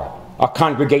people are. A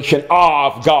congregation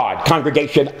of God,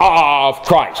 congregation of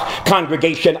Christ,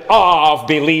 congregation of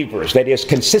believers, that is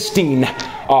consisting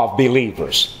of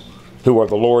believers who are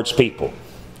the Lord's people.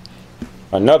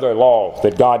 Another law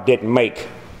that God didn't make,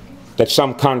 that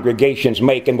some congregations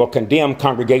make and will condemn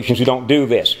congregations who don't do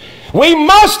this. We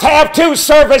must have 2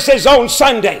 services on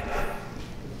Sunday.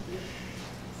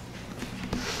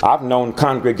 I've known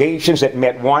congregations that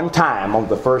met one time on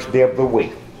the first day of the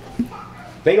week.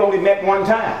 They only met one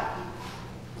time.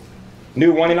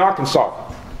 Knew one in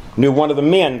Arkansas. Knew one of the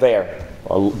men there.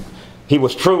 He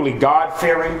was truly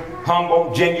God-fearing,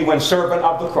 humble, genuine servant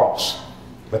of the cross.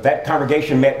 But that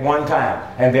congregation met one time,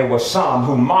 and there were some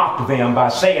who mocked them by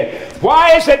saying,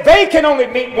 why is it they can only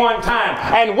meet one time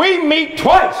and we meet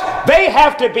twice? They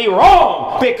have to be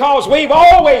wrong because we've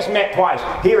always met twice.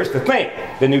 Here's the thing.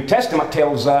 The New Testament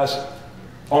tells us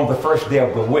on the first day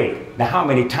of the week. Now, how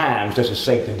many times does it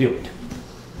say to do it?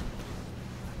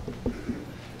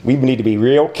 We need to be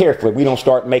real careful we don't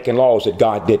start making laws that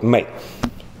God didn't make.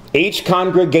 Each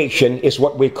congregation is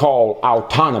what we call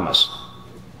autonomous.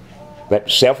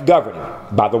 That's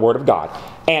self-governing by the Word of God.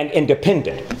 And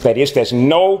independent. That is, there's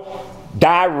no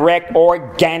direct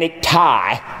organic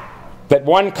tie that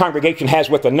one congregation has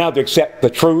with another except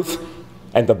the truth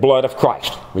and the blood of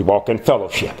Christ. We walk in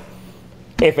fellowship.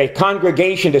 If a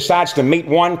congregation decides to meet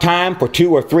one time for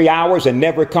 2 or 3 hours and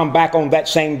never come back on that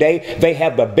same day, they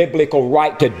have the biblical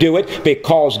right to do it,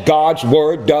 because God's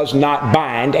word does not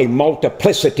bind a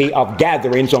multiplicity of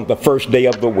gatherings on the first day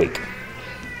of the week.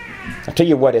 I'll tell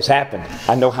you what has happened.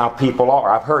 I know how people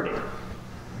are. I've heard it.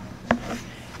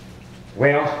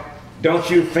 Well, don't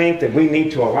you think that we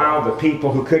need to allow the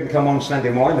people who couldn't come on Sunday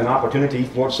morning an opportunity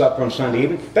for supper on Sunday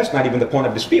evening? That's not even the point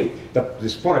of dispute. The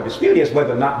point of dispute is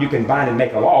whether or not you can bind and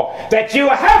make a law that you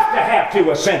have to have 2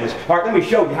 assemblies. All right, let me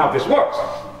show you how this works.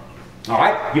 All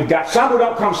right, you've got some who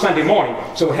don't come Sunday morning,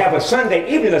 so have a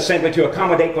Sunday evening assembly to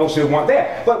accommodate those who weren't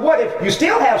there. But what if you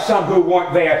still have some who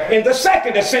weren't there in the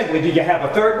second assembly? Do you have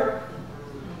a third one?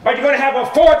 Are you going to have a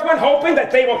fourth one hoping that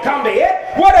they will come to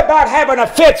it? What about having a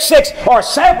fifth, sixth, or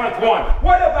seventh one?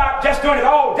 What about just doing it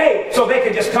all day so they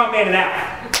can just come in and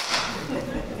out?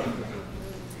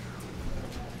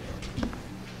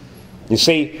 You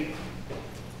see,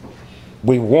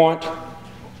 we want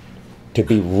to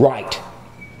be right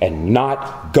and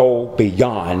not go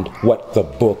beyond what the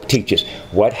book teaches.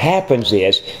 What happens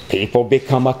is people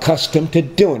become accustomed to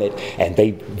doing it, and they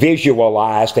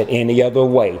visualize that any other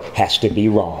way has to be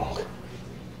wrong.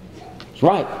 That's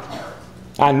right.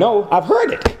 I know, I've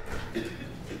heard it.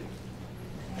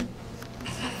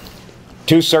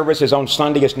 2 services on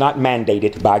Sunday is not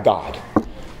mandated by God.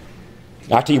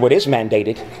 I'll tell you what is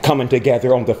mandated: coming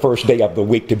together on the first day of the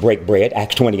week to break bread,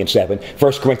 Acts 20 and 7,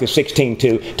 1 Corinthians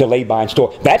 16:2, to lay by and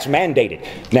store. That's mandated.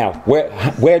 Now,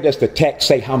 where does the text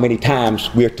say how many times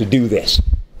we're to do this?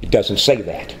 It doesn't say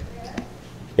that.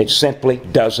 It simply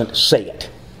doesn't say it.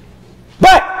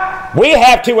 But we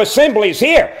have 2 assemblies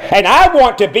here, and I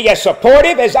want to be as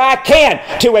supportive as I can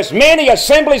to as many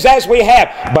assemblies as we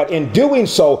have. But in doing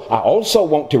so, I also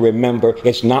want to remember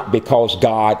it's not because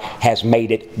God has made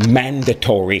it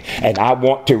mandatory, and I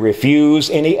want to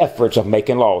refuse any efforts of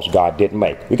making laws God didn't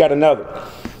make. We got another.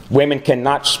 Women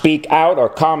cannot speak out or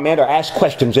comment or ask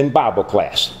questions in Bible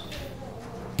class.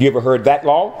 You ever heard that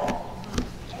law?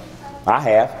 I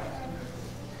have.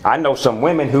 I know some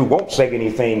women who won't say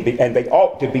anything, and they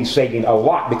ought to be saying a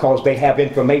lot because they have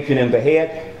information in the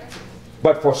head.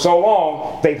 But for so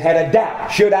long, they've had a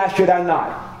doubt. Should I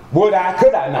not? Would I,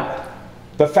 could I not?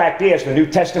 The fact is, the New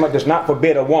Testament does not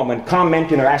forbid a woman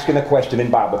commenting or asking a question in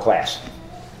Bible class.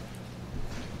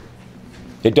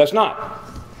 It does not.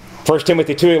 1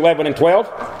 Timothy 2:11 and 12.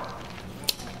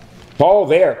 Paul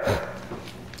there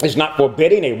is not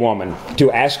forbidding a woman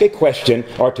to ask a question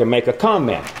or to make a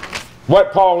comment.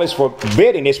 What Paul is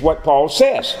forbidding is what Paul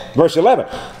says. Verse 11,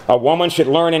 a woman should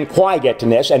learn in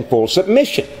quietness and full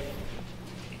submission.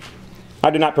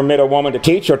 I do not permit a woman to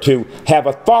teach or to have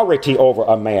authority over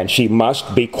a man. She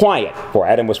must be quiet. For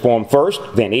Adam was formed first,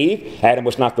 then Eve. Adam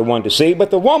was not the one deceived,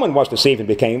 but the woman was deceived and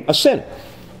became a sinner.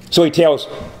 So he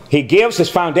gives his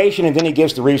foundation, and then he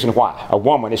gives the reason why. A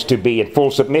woman is to be in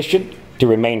full submission, to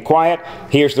remain quiet.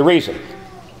 Here's the reason.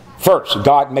 First,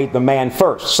 God made the man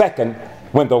first. Second,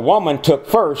 when the woman took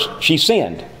first, she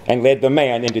sinned and led the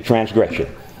man into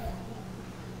transgression.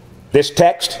 This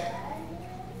text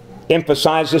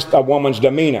emphasizes a woman's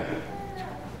demeanor.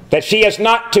 That she is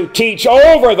not to teach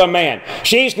over the man.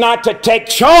 She's not to take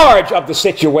charge of the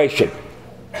situation.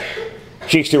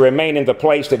 She's to remain in the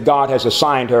place that God has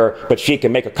assigned her, but she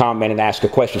can make a comment and ask a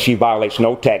question. She violates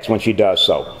no text when she does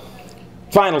so.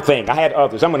 Final thing, I had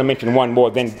others. I'm going to mention one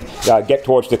more, then get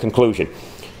towards the conclusion.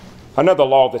 Another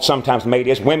law that's sometimes made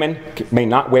is women may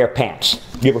not wear pants.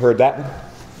 You ever heard that one?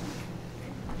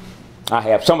 I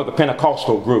have. Some of the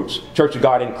Pentecostal groups, Church of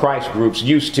God in Christ groups,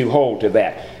 used to hold to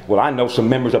that. Well, I know some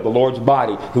members of the Lord's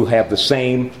body who have the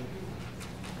same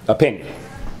opinion.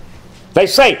 They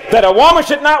say that a woman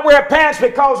should not wear pants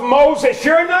because Moses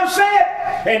sure enough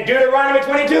said in Deuteronomy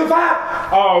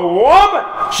 22:5, a woman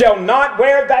shall not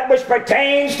wear that which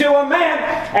pertains to a man,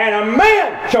 and a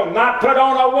man shall not put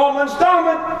on a woman's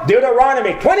garment.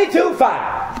 Deuteronomy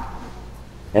 22:5.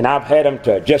 And I've had them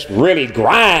to just really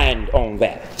grind on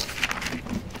that.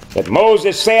 That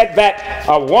Moses said that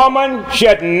a woman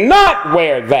should not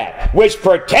wear that which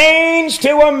pertains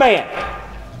to a man.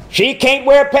 She can't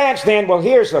wear pants then. Well,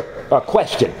 here's a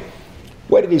question.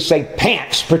 Where did he say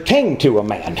pants pertain to a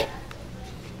man?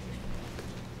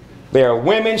 There are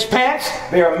women's pants,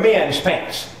 there are men's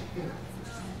pants.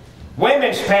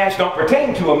 Women's pants don't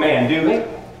pertain to a man, do they?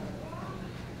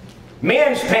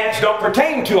 Men's pants don't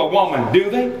pertain to a woman, do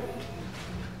they?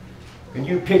 Can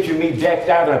you picture me decked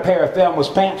out in a pair of Thelma's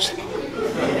pants?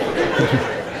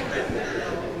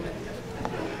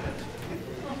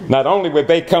 Not only would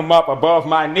they come up above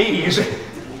my knees,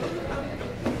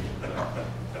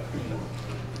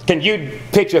 can you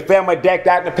picture Thelma decked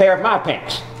out in a pair of my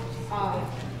pants?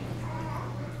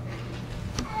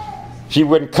 She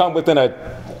wouldn't come within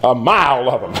a mile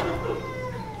of them.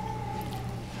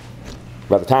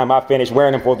 By the time I finish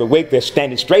wearing them for the week, they're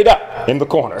standing straight up in the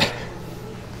corner.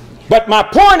 But my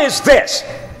point is this.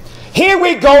 Here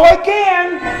we go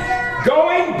again,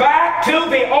 going back to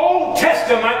the Old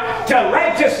Testament to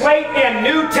legislate in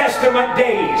New Testament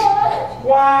days.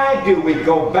 Why do we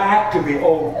go back to the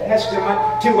Old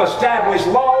Testament to establish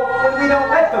law when we don't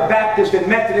let the Baptists and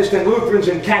Methodists and Lutherans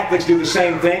and Catholics do the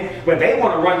same thing? When they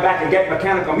want to run back and get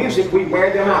mechanical music, we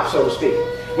wear them out, so to speak.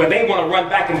 When they want to run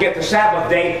back and get the Sabbath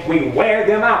day, we wear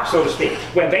them out, so to speak.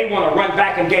 When they want to run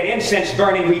back and get incense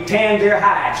burning, we tan their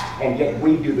hides. And yet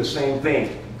we do the same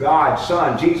thing. God,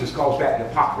 Son, Jesus calls that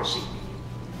hypocrisy.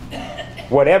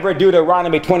 Whatever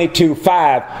Deuteronomy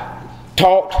 22:5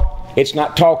 taught, it's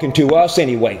not talking to us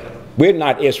anyway. We're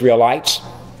not Israelites.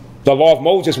 The law of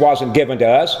Moses wasn't given to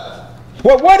us.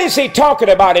 Well, what is he talking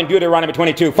about in Deuteronomy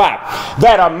 22:5?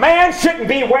 That a man shouldn't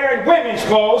be wearing women's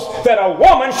clothes, that a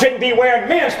woman shouldn't be wearing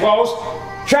men's clothes.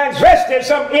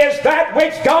 Transvestism is that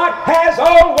which God has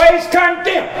always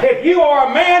condemned. If you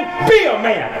are a man, be a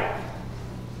man.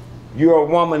 You're a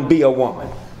woman, be a woman.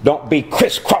 Don't be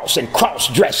crisscross and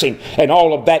cross-dressing and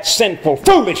all of that sinful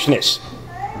foolishness.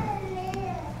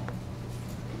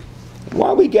 Why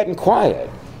are we getting quiet?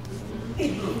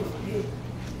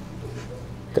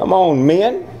 Come on,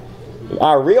 men.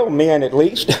 Our real men, at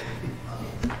least.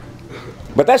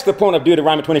 But that's the point of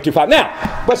Deuteronomy 22:5. Now,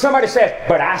 but somebody says,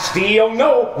 but I still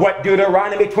know what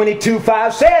Deuteronomy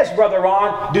 22:5 says, Brother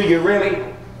Ron. Do you really?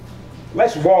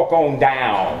 Let's walk on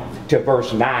down to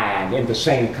verse 9 in the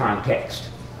same context.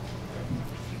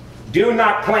 Do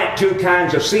not plant two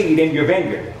kinds of seed in your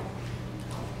vineyard.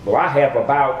 Well, I have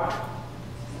about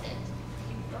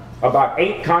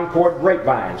 8 Concord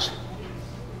grapevines.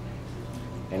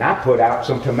 And I put out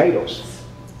some tomatoes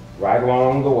right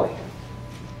along the way.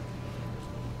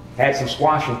 Had some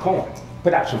squash and corn.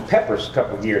 Put out some peppers a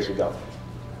couple of years ago.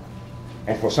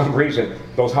 And for some reason,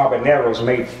 those habaneros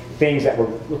made things that were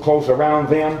close around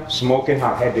them smoking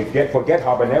hot. Had to forget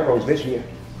habaneros this year.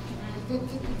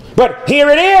 But here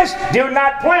it is. Do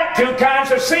not plant two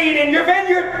kinds of seed in your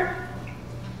vineyard.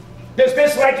 Does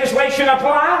this legislation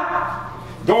apply?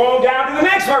 Go on down to the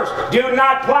next verse. Do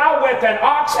not plow with an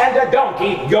ox and a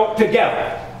donkey yoked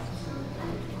together.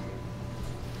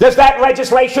 Does that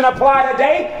legislation apply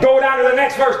today? Go down to the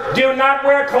next verse. Do not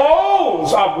wear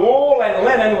clothes of wool and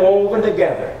linen woven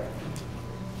together.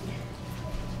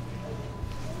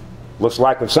 Looks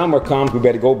like when summer comes, we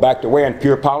better go back to wearing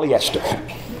pure polyester.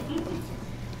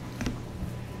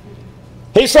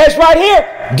 He says right here,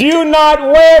 do not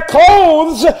wear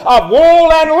clothes of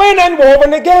wool and linen woven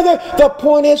together. The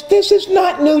point is, this is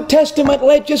not New Testament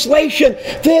legislation.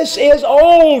 This is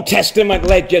Old Testament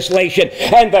legislation.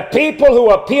 And the people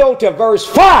who appeal to verse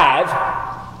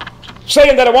 5,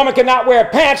 saying that a woman cannot wear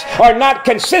pants, are not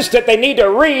consistent. They need to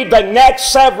read the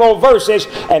next several verses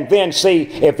and then see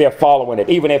if they're following it.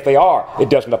 Even if they are, it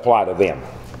doesn't apply to them.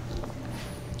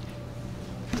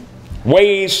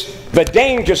 The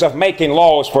dangers of making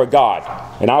laws for God.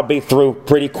 And I'll be through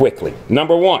pretty quickly.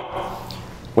 Number one,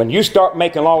 when you start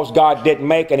making laws God didn't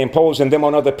make and imposing them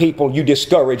on other people, you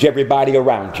discourage everybody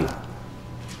around you.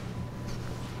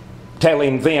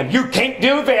 Telling them, you can't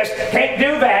do this, can't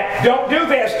do that, don't do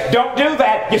this, don't do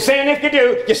that. You're saying if you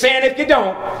do, you're saying if you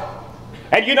don't.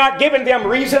 And you're not giving them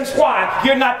reasons why.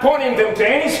 You're not pointing them to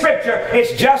any scripture.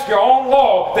 It's just your own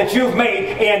law that you've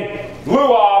made in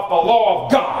lieu of the law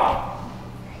of God.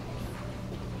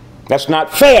 That's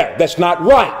not fair. That's not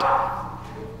right.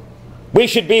 We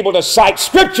should be able to cite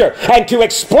Scripture and to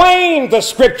explain the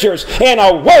Scriptures in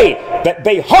a way that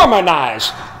they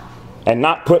harmonize and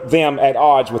not put them at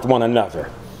odds with one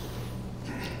another.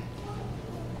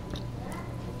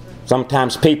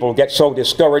 Sometimes people get so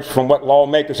discouraged from what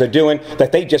lawmakers are doing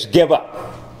that they just give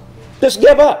up. Just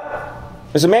give up.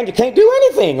 As a man, you can't do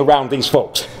anything around these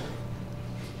folks.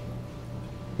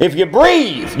 If you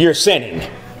breathe, you're sinning.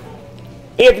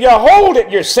 If you hold it,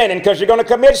 you're sinning because you're going to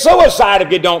commit suicide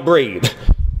if you don't breathe.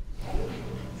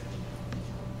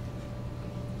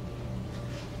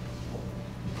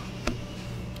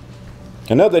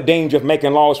 Another danger of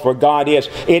making laws for God is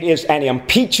it is an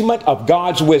impeachment of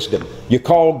God's wisdom. You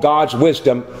call God's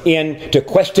wisdom into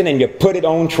question and you put it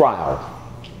on trial.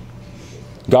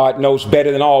 God knows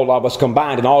better than all of us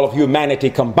combined and all of humanity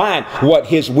combined what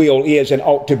His will is and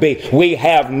ought to be. We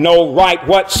have no right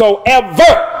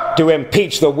whatsoever to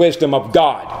impeach the wisdom of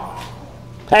God.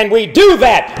 And we do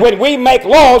that when we make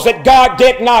laws that God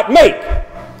did not make.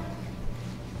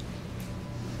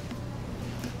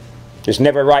 It's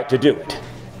never right to do it.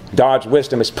 God's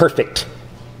wisdom is perfect.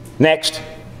 Next,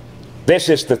 This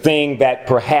is the thing that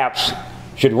perhaps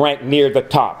should rank near the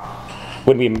top.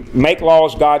 When we make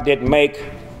laws God didn't make,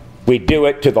 we do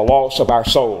it to the loss of our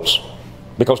souls.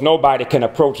 Because nobody can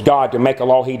approach God to make a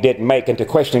law he didn't make and to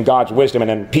question God's wisdom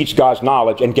and impeach God's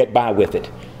knowledge and get by with it.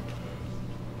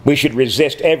 We should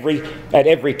resist at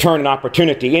every turn and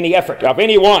opportunity any effort of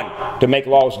anyone to make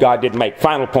laws God didn't make.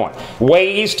 Final point.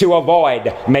 Ways to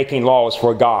avoid making laws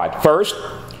for God. First,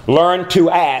 learn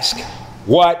to ask,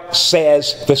 what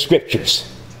says the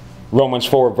Scriptures? Romans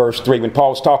 4 verse 3, when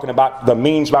Paul's talking about the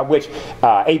means by which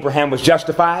Abraham was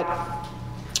justified,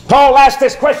 Paul asked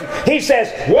this question. He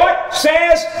says, what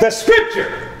says the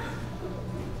Scripture?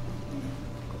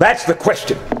 That's the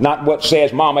question. Not what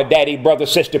says mama, daddy, brother,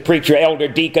 sister, preacher, elder,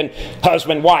 deacon,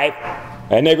 husband, wife,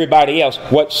 and everybody else.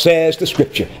 What says the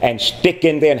Scripture? And stick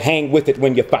in there and hang with it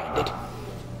when you find it.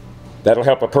 That'll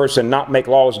help a person not make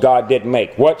laws God didn't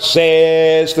make. What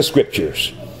says the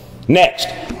Scriptures? Next,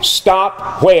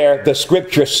 stop where the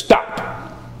Scriptures stop.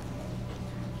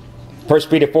 1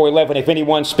 Peter 4:11, if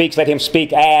anyone speaks, let him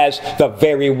speak as the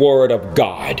very Word of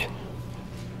God.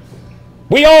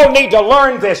 We all need to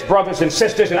learn this, brothers and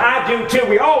sisters, and I do too.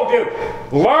 We all do.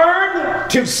 Learn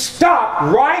to stop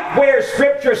right where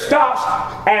Scripture stops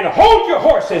and hold your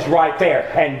horses right there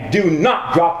and do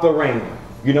not drop the rein.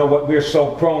 You know what we're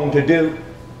so prone to do?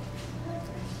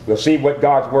 We'll see what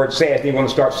God's Word says. You want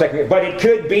to start second, but it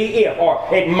could be if, or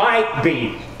it might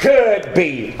be, could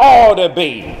be, ought to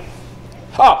be.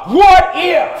 What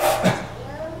if?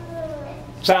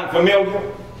 Sound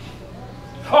familiar?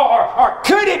 Or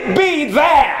could it be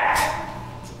that?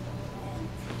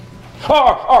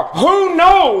 Or who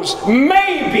knows,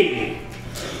 maybe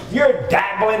you're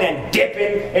dabbling and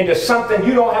dipping into something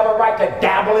you don't have a right to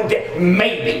dabble and dip.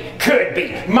 Maybe, could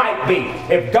be, might be.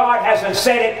 If God hasn't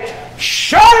said it,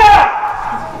 shut up!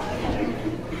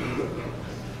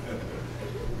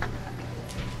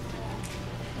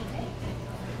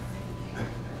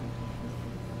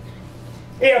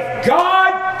 If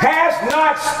God has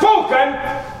not spoken,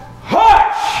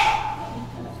 hush!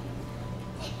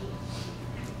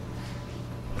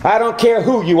 I don't care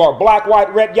who you are, black,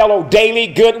 white, red, yellow, Daly,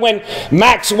 Goodwin,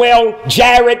 Maxwell,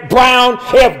 Jarrett, Brown.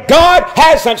 If God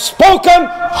hasn't spoken,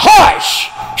 hush!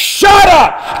 Shut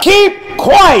up! Keep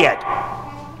quiet!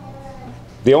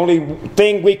 The only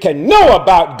thing we can know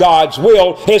about God's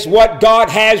will is what God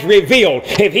has revealed.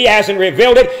 If He hasn't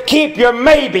revealed it, keep your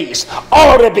maybes.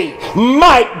 Ought to be,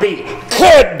 might be,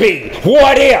 could be,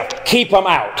 what if. Keep them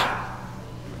out.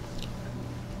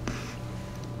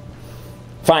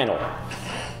 Final.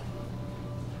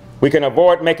 We can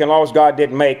avoid making laws God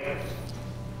didn't make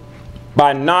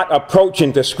by not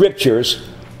approaching the Scriptures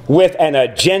with an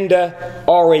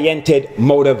agenda-oriented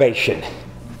motivation.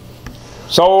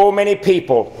 So many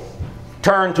people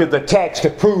turn to the text to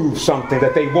prove something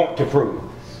that they want to prove.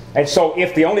 And so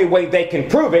if the only way they can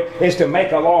prove it is to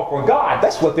make a law for God,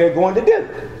 that's what they're going to do.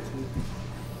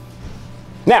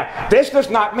 Now, this does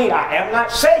not mean, I am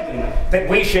not saying that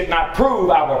we should not prove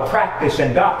our practice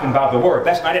and doctrine by the Word.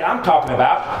 That's not it. I'm talking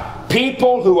about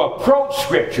people who approach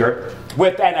Scripture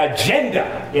with an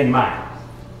agenda in mind.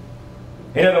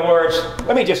 In other words,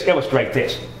 let me just illustrate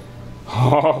this.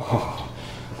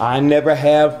 I never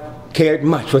have cared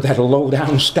much for that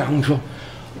low-down scoundrel.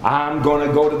 I'm going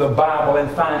to go to the Bible and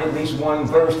find at least one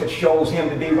verse that shows him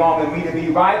to be wrong and me to be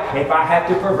right if I have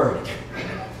to pervert it.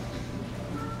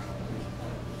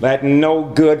 That no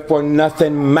good for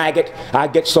nothing maggot. I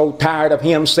get so tired of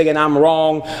him saying I'm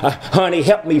wrong. Honey,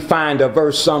 help me find a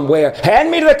verse somewhere.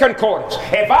 Hand me the concordance.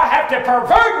 If I have to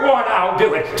pervert one, I'll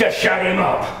do it to shut him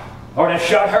up or to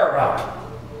shut her up.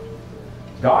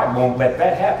 God won't let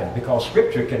that happen because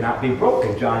Scripture cannot be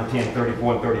broken, John 10,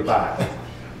 34 and 35.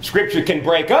 Scripture can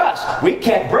break us. We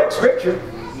can't break Scripture.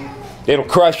 It'll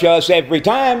crush us every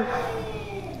time.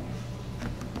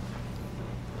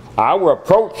 Our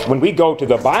approach when we go to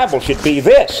the Bible should be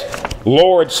this.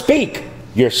 Lord, speak.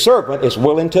 Your servant is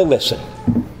willing to listen.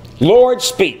 Lord,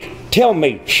 speak. Tell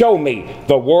me, show me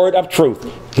the word of truth.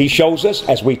 He shows us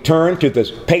as we turn to the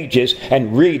pages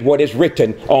and read what is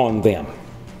written on them.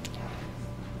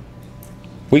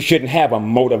 We shouldn't have a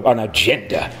motive, an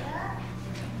agenda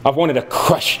of wanting to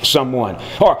crush someone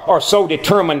or so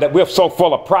determined that we're so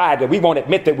full of pride that we won't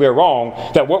admit that we're wrong,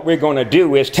 that what we're going to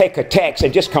do is take a text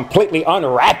and just completely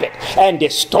unwrap it and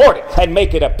distort it and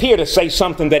make it appear to say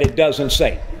something that it doesn't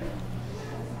say.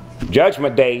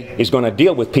 Judgment Day is going to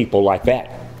deal with people like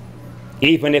that,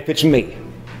 even if it's me.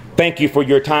 Thank you for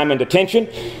your time and attention.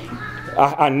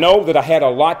 I know that I had a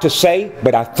lot to say,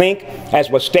 but I think, as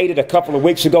was stated a couple of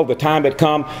weeks ago, the time had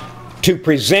come to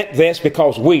present this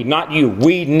because we, not you,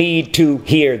 we need to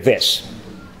hear this.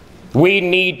 We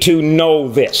need to know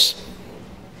this.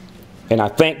 And I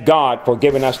thank God for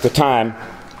giving us the time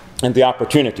and the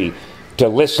opportunity to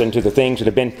listen to the things that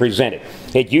have been presented.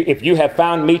 If you have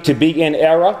found me to be in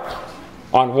error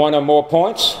on one or more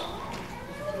points,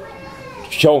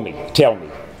 show me, tell me.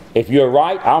 If you're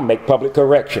right, I'll make public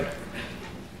correction.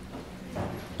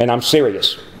 And I'm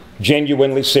serious,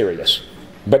 genuinely serious.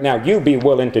 But now you be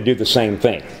willing to do the same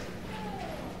thing.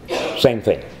 Same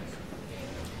thing.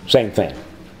 Same thing.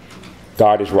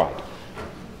 God is right.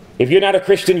 If you're not a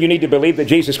Christian, you need to believe that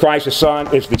Jesus Christ is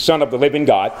the Son of the living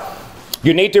God.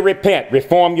 You need to repent,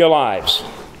 reform your lives,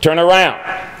 turn around,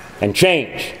 and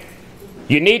change.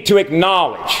 You need to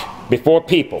acknowledge before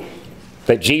people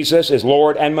that Jesus is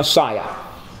Lord and Messiah.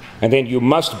 And then you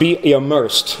must be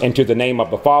immersed into the name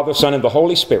of the Father, Son, and the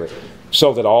Holy Spirit,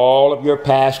 so that all of your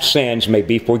past sins may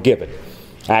be forgiven.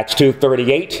 Acts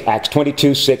 2:38, Acts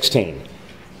 22:16.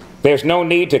 There's no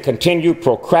need to continue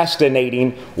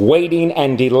procrastinating, waiting,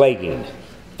 and delaying.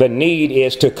 The need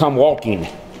is to come walking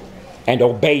and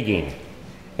obeying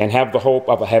and have the hope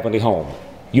of a heavenly home.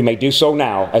 You may do so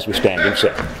now as we stand and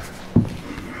sing.